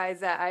okay,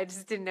 Riza. I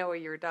just didn't know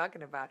what you were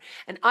talking about.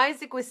 And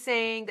Isaac was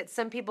saying that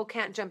some people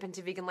can't jump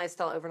into vegan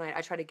lifestyle overnight.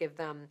 I try to give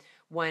them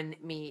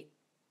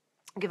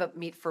give up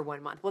meat for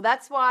 1 month. Well,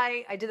 that's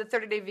why I did the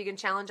 30-day vegan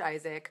challenge,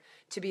 Isaac,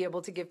 to be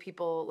able to give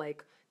people,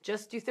 like,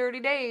 just do 30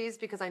 days,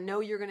 because I know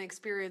you're going to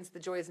experience the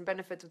joys and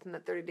benefits within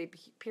that 30-day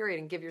period,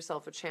 and give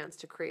yourself a chance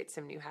to create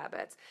some new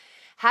habits.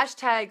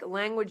 Hashtag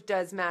language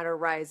does matter,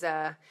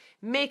 Riza.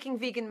 Making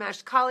vegan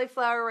mashed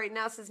cauliflower right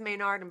now, says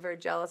Maynard. I'm very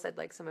jealous. I'd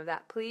like some of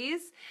that,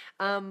 please.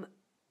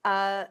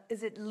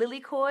 Is it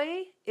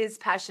lilikoi? Is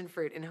passion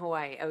fruit in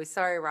Hawaii. Oh,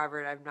 sorry,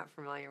 Robert. I'm not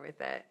familiar with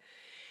it.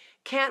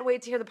 Can't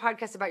wait to hear the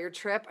podcast about your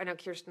trip. I know,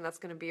 Kirsten, that's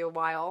going to be a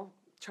while.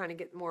 Trying to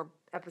get more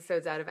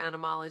episodes out of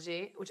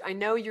Animology, which I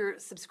know you're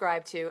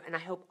subscribed to, and I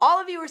hope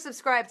all of you are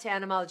subscribed to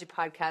Animology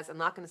Podcast. I'm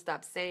not going to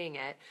stop saying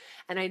it,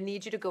 and I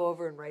need you to go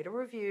over and write a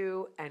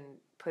review and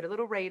put a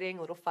little rating,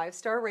 a little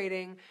 5-star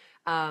rating.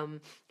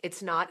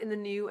 It's not in the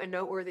new and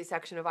noteworthy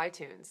section of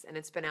iTunes, and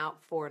it's been out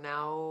for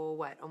now,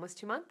 almost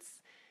 2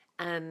 months,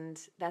 and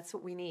that's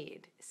what we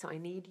need. So I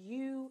need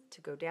you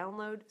to go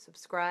download,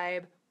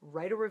 subscribe,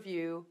 write a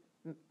review,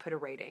 put a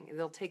rating.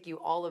 It'll take you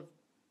all of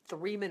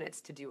 3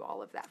 minutes to do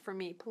all of that for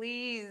me,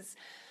 please.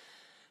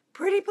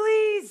 Pretty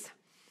please.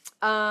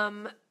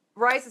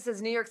 Riza says,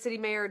 New York City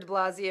Mayor de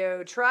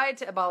Blasio tried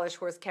to abolish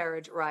horse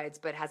carriage rides,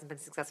 but hasn't been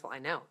successful. I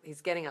know.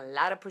 He's getting a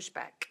lot of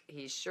pushback.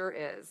 He sure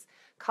is.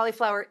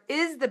 Cauliflower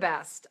is the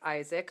best,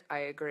 Isaac. I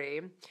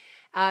agree.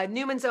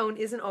 Newman's Own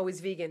isn't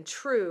always vegan.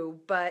 True,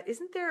 but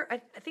isn't there,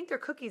 I think their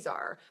cookies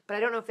are, but I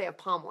don't know if they have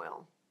palm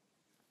oil.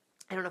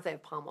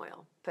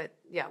 But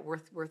yeah,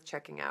 worth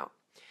checking out.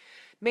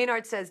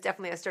 Maynard says,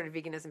 definitely I started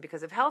veganism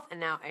because of health, and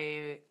now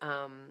I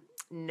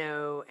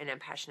know and am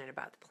passionate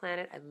about the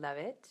planet. I love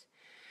it.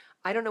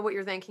 I don't know what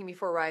you're thanking me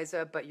for,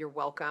 Riza, but you're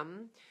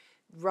welcome.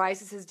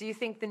 Riza says, do you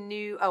think the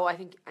new... Oh, I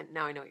think...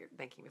 Now I know what you're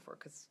thanking me for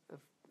because of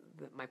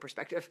my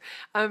perspective.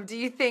 Do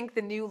you think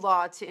the new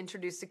law to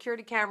introduce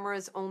security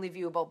cameras only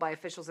viewable by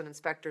officials and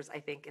inspectors, I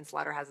think, in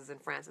slaughterhouses in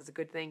France is a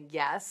good thing?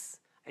 Yes,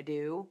 I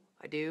do.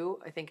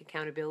 I think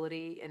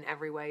accountability in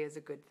every way is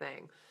a good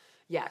thing.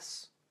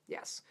 Yes.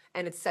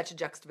 And it's such a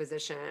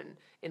juxtaposition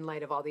in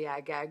light of all the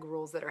ag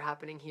rules that are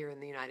happening here in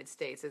the United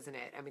States, isn't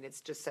it? I mean,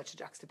 it's just such a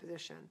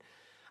juxtaposition.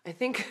 I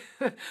think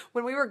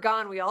when we were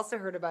gone, we also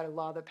heard about a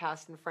law that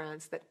passed in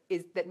France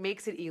that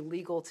makes it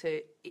illegal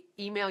to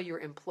email your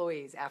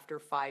employees after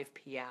 5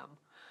 p.m.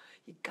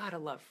 You gotta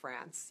love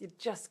France. You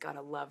just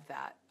gotta love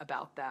that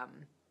about them.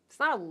 It's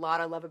not a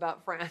lot I love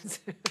about France.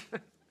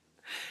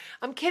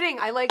 I'm kidding.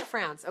 I like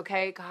France,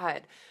 okay?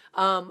 God.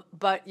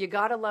 But you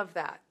gotta love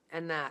that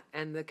and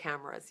the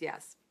cameras,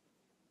 yes.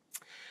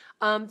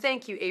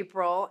 Thank you,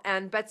 April.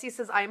 And Betsy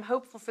says, I am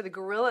hopeful for the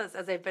gorillas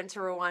as I've been to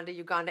Rwanda,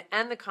 Uganda,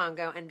 and the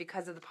Congo, and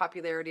because of the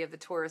popularity of the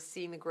tourists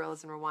seeing the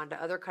gorillas in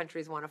Rwanda, other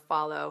countries want to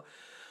follow.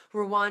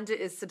 Rwanda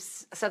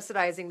is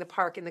subsidizing the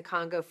park in the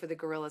Congo for the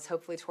gorillas.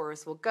 Hopefully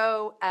tourists will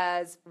go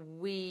I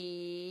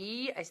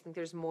think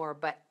there's more,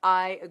 but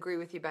I agree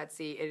with you,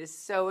 Betsy. It is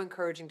so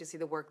encouraging to see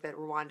the work that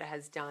Rwanda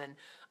has done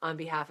on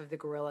behalf of the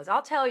gorillas.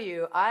 I'll tell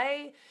you,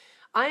 I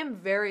I am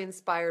very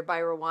inspired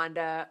by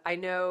Rwanda. I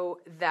know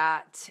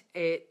that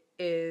it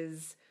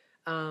is,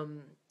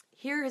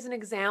 here is an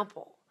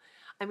example.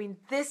 I mean,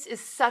 this is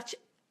such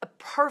a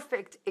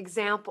perfect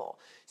example.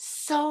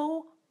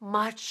 So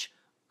much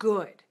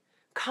good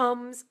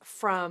comes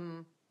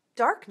from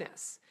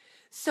darkness.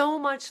 So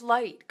much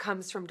light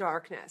comes from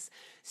darkness.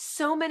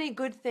 So many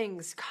good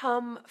things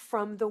come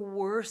from the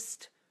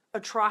worst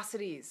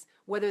atrocities,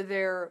 whether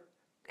they're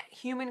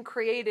human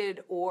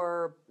created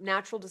or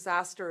natural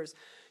disasters.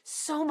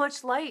 So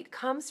much light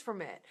comes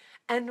from it.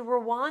 And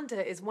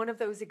Rwanda is one of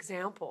those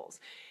examples.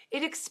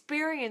 It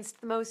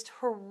experienced the most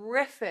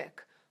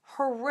horrific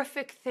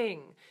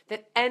thing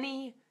that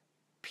any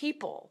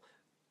people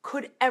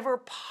could ever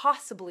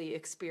possibly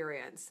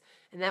experience.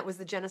 And that was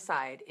the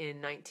genocide in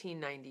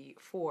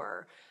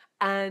 1994.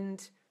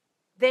 And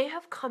they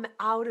have come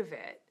out of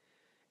it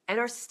and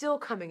are still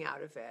coming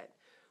out of it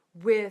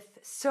with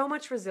so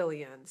much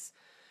resilience.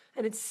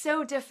 And it's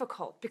so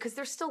difficult because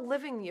they're still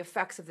living the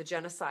effects of the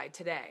genocide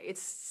today.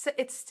 It's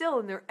still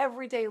in their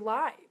everyday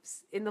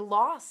lives, in the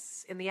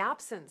loss, in the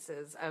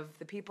absences of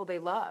the people they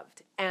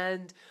loved.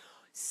 And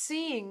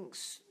seeing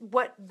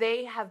what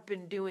they have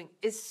been doing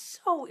is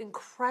so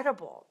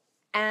incredible.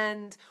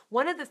 And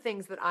one of the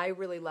things that I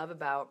really love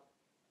about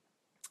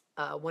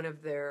one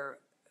of their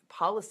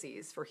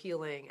policies for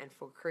healing and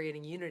for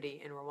creating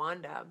unity in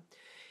Rwanda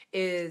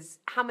is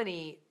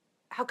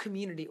how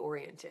community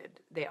oriented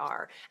they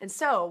are. And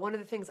so one of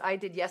the things I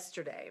did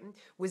yesterday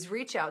was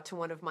reach out to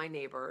one of my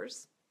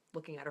neighbors,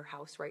 looking at her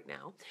house right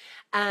now,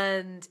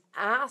 and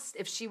asked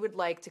if she would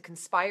like to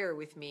conspire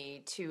with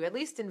me to at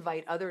least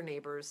invite other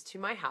neighbors to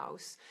my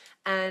house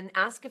and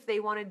ask if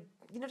they wanted,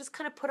 just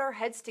kind of put our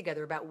heads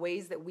together about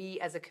ways that we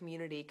as a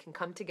community can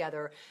come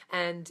together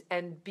and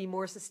be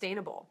more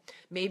sustainable.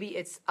 Maybe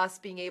it's us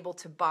being able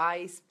to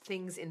buy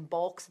things in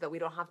bulk so that we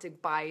don't have to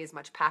buy as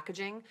much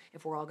packaging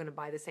if we're all going to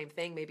buy the same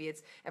thing. Maybe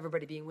it's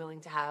everybody being willing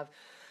to have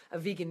a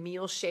vegan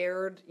meal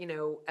shared,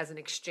 as an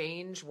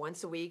exchange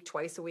once a week,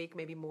 twice a week,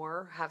 maybe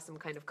more, have some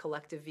kind of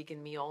collective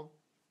vegan meal.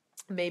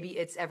 Maybe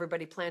it's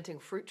everybody planting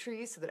fruit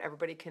trees so that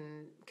everybody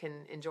can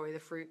enjoy the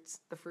fruits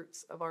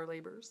of our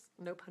labors.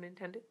 No pun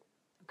intended.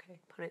 Okay,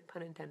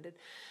 pun intended.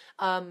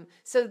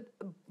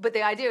 But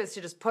the idea is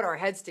to just put our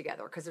heads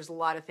together because there's a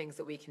lot of things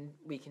that we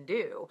can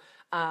do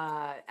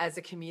as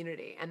a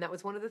community. And that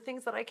was one of the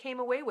things that I came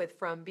away with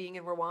from being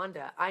in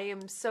Rwanda. I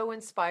am so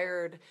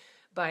inspired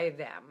by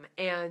them.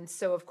 And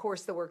so, of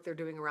course, the work they're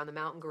doing around the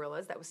mountain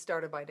gorillas, that was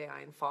started by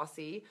Diane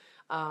Fossey,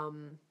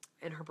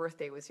 and her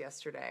birthday was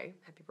yesterday.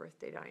 Happy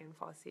birthday, Diane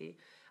Fossey.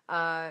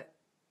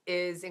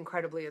 Is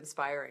incredibly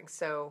inspiring.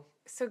 So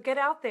get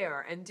out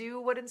there and do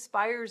what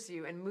inspires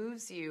you and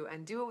moves you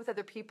and do it with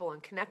other people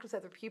and connect with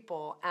other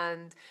people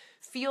and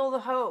feel the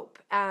hope.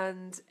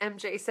 And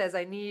MJ says,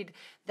 I need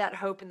that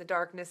hope in the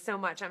darkness so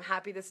much. I'm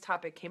happy this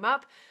topic came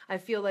up. I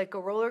feel like a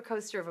roller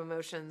coaster of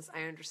emotions.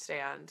 I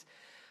understand.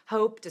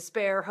 Hope,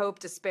 despair,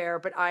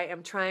 but I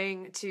am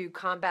trying to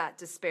combat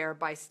despair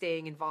by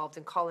staying involved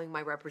and calling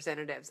my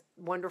representatives.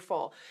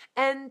 Wonderful.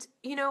 And,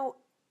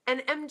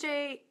 and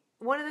MJ,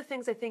 one of the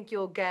things I think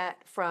you'll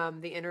get from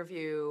the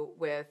interview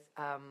with,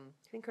 I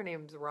think her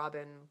name's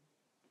Robin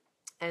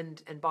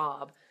and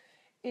Bob,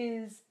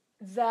 is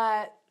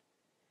that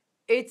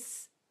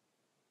it's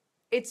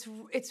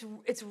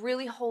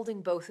really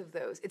holding both of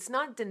those. It's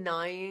not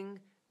denying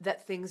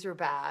that things are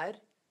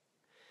bad,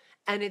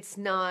 and it's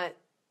not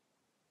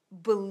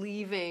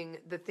believing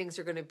that things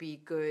are going to be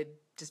good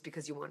just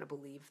because you want to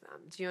believe them.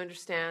 Do you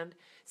understand?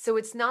 So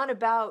it's not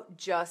about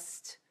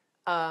just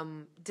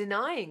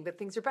denying that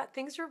things are bad.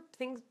 Things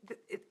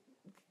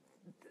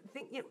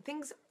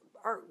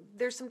are,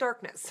 there's some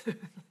darkness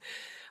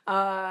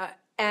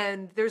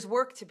and there's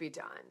work to be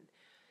done,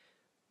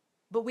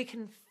 but we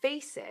can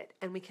face it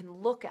and we can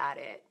look at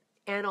it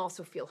and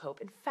also feel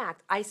hope. In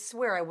fact, I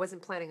swear I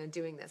wasn't planning on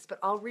doing this, but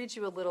I'll read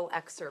you a little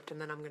excerpt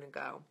and then I'm going to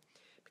go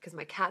because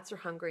my cats are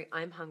hungry,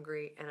 I'm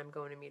hungry, and I'm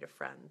going to meet a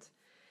friend.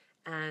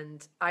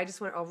 And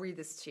I'll read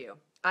this to you.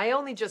 I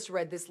only just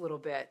read this little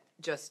bit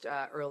just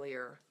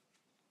earlier.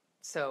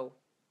 So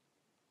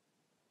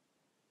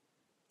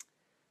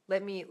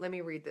let me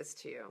read this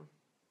to you.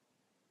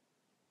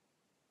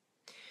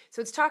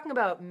 So it's talking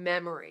about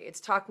memory.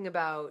 It's talking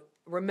about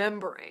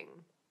remembering.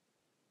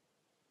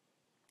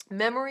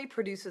 Memory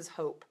produces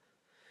hope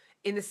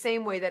in the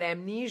same way that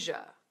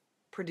amnesia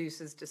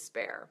produces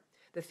despair.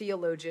 The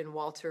theologian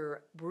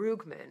Walter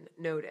Brueggemann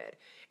noted.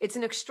 It's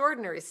an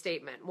extraordinary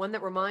statement, one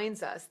that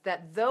reminds us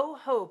that though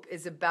hope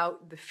is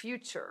about the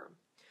future,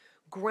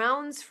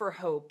 grounds for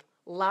hope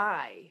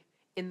lie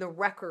in the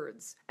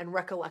records and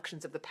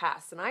recollections of the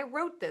past. And I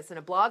wrote this in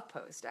a blog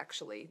post,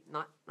 actually,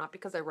 not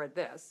because I read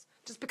this,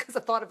 just because I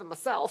thought of it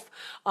myself.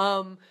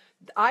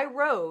 I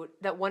wrote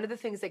that one of the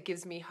things that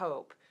gives me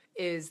hope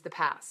is the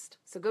past.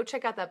 So go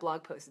check out that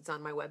blog post. It's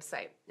on my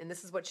website. And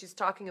this is what she's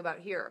talking about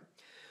here.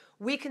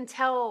 We can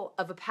tell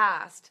of a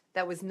past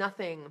that was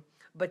nothing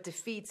but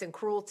defeats and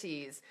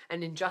cruelties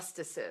and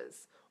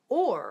injustices,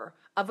 or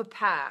of a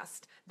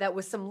past that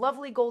was some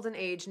lovely golden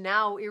age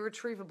now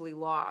irretrievably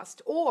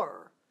lost,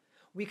 or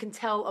we can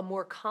tell a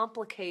more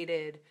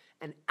complicated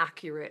and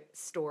accurate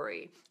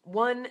story,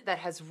 one that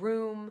has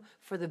room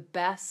for the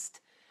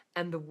best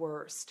and the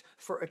worst,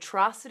 for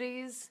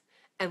atrocities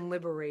and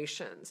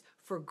liberations,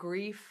 for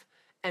grief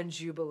and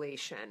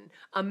jubilation,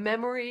 a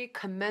memory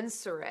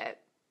commensurate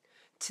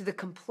to the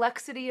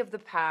complexity of the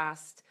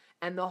past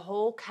and the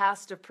whole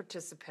cast of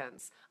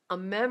participants, a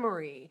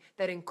memory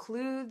that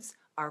includes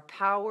our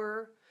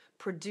power,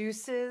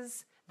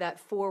 produces that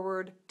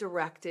forward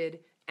directed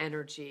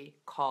energy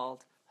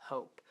called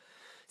hope.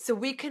 So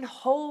we can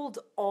hold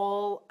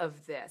all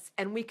of this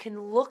and we can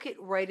look it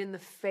right in the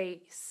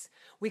face.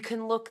 We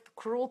can look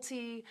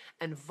cruelty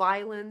and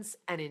violence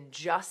and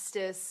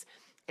injustice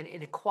and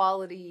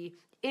inequality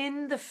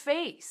in the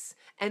face.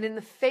 And in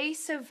the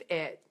face of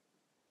it,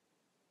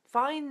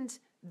 find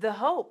the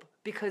hope,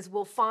 because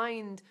we'll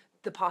find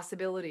the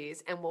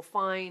possibilities and we'll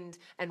find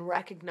and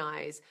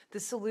recognize the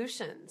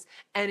solutions.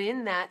 And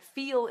in that,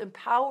 feel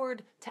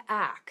empowered to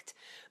act.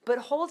 But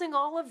holding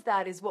all of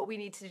that is what we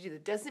need to do.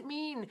 That doesn't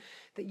mean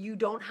that you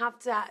don't have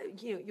to,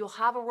 you'll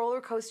have a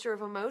roller coaster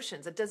of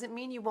emotions. It doesn't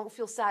mean you won't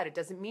feel sad. It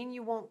doesn't mean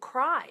you won't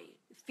cry.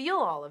 Feel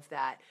all of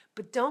that,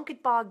 but don't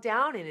get bogged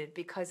down in it,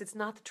 because it's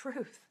not the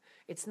truth.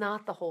 It's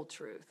not the whole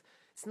truth.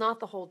 It's not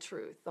the whole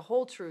truth. The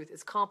whole truth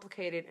is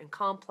complicated and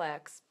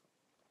complex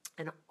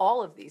and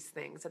all of these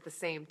things at the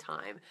same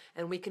time.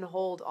 And we can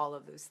hold all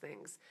of those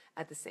things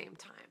at the same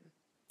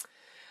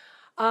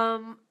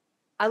time.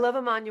 I love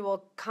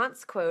Immanuel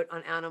Kant's quote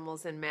on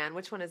animals and man.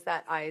 Which one is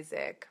that,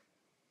 Isaac?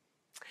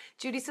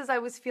 Judy says, I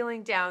was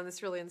feeling down.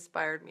 This really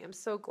inspired me. I'm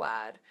so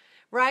glad.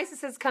 Raisa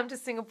says, come to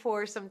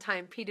Singapore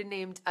sometime. PETA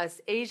named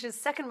us Asia's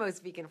second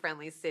most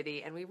vegan-friendly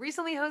city, and we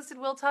recently hosted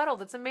Will Tuttle.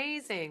 That's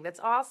amazing. That's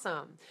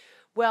awesome.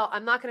 Well,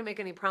 I'm not going to make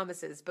any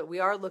promises, but we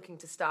are looking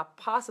to stop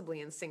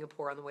possibly in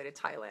Singapore on the way to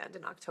Thailand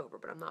in October,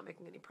 but I'm not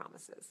making any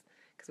promises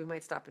because we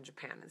might stop in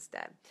Japan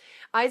instead.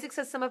 Isaac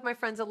says, some of my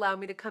friends allow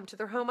me to come to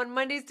their home on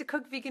Mondays to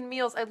cook vegan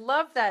meals. I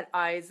love that,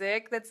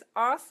 Isaac. That's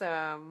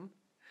awesome.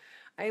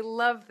 I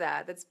love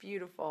that. That's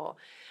beautiful.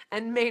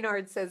 And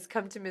Maynard says,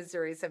 come to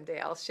Missouri someday.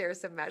 I'll share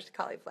some mashed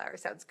cauliflower.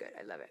 Sounds good.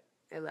 I love it.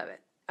 I love it.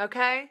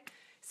 Okay?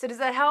 So does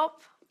that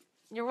help?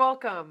 You're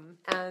welcome.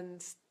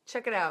 And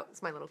check it out.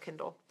 It's my little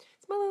Kindle.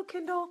 It's my little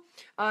Kindle.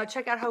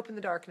 Check out Hope in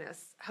the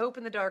Darkness. Hope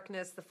in the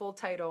Darkness, the full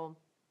title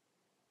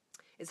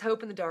is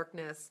Hope in the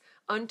Darkness,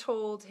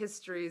 Untold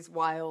Histories,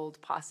 Wild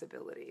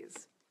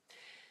Possibilities.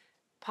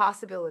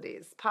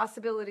 Possibilities.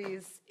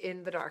 Possibilities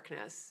in the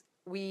darkness.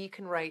 We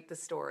can write the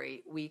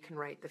story. We can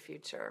write the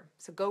future.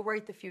 So go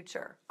write the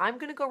future. I'm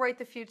going to go write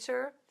the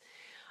future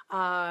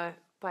by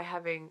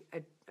having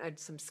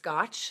some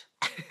scotch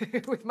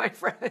with my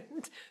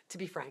friend. To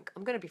be frank,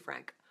 I'm going to be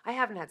frank. I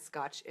haven't had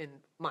scotch in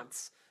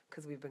months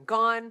because we've been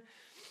gone,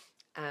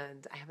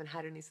 and I haven't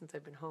had any since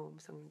I've been home.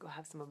 So I'm going to go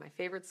have some of my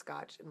favorite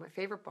scotch in my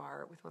favorite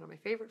bar with one of my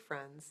favorite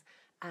friends,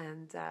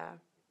 and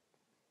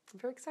I'm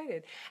very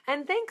excited.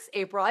 And thanks,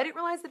 April. I didn't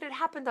realize that it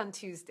happened on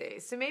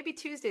Tuesdays. So maybe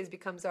Tuesdays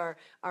becomes our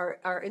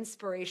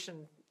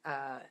inspiration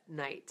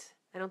night.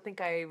 I don't think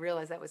I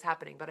realized that was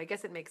happening, but I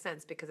guess it makes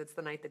sense because it's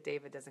the night that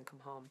David doesn't come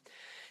home.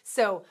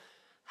 So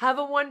have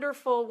a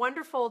wonderful,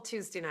 wonderful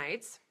Tuesday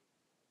night.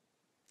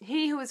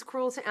 He who is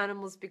cruel to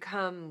animals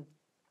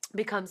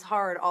becomes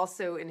hard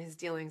also in his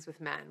dealings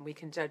with men. We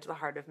can judge the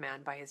heart of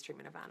man by his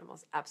treatment of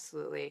animals.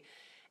 Absolutely.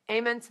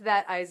 Amen to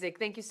that, Isaac.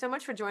 Thank you so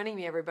much for joining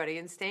me, everybody,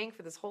 and staying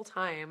for this whole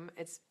time.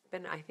 It's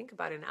been, I think,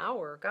 about an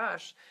hour,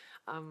 gosh,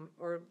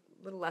 or a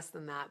little less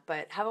than that.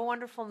 But have a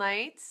wonderful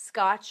night.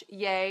 Scotch,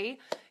 yay.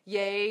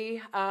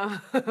 Yay.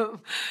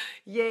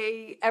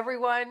 Yay,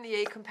 everyone.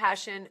 Yay,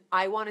 compassion.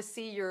 I want to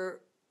see your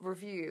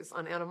reviews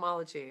on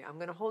Animology. I'm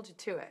going to hold you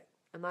to it.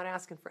 I'm not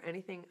asking for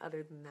anything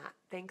other than that.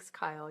 Thanks,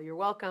 Kyle. You're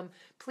welcome.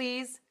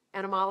 Please,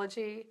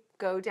 Animology,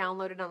 go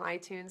download it on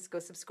iTunes. Go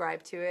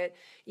subscribe to it.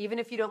 Even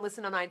if you don't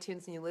listen on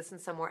iTunes and you listen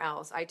somewhere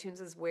else, iTunes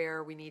is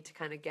where we need to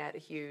kind of get a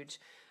huge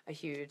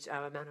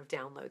amount of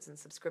downloads and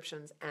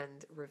subscriptions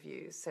and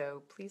reviews.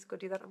 So please go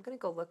do that. I'm going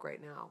to go look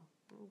right now.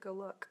 Go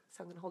look.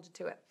 So I'm going to hold you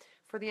to it.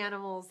 For the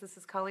animals, this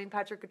is Colleen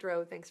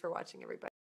Patrick-Goudreau. Thanks for watching, everybody.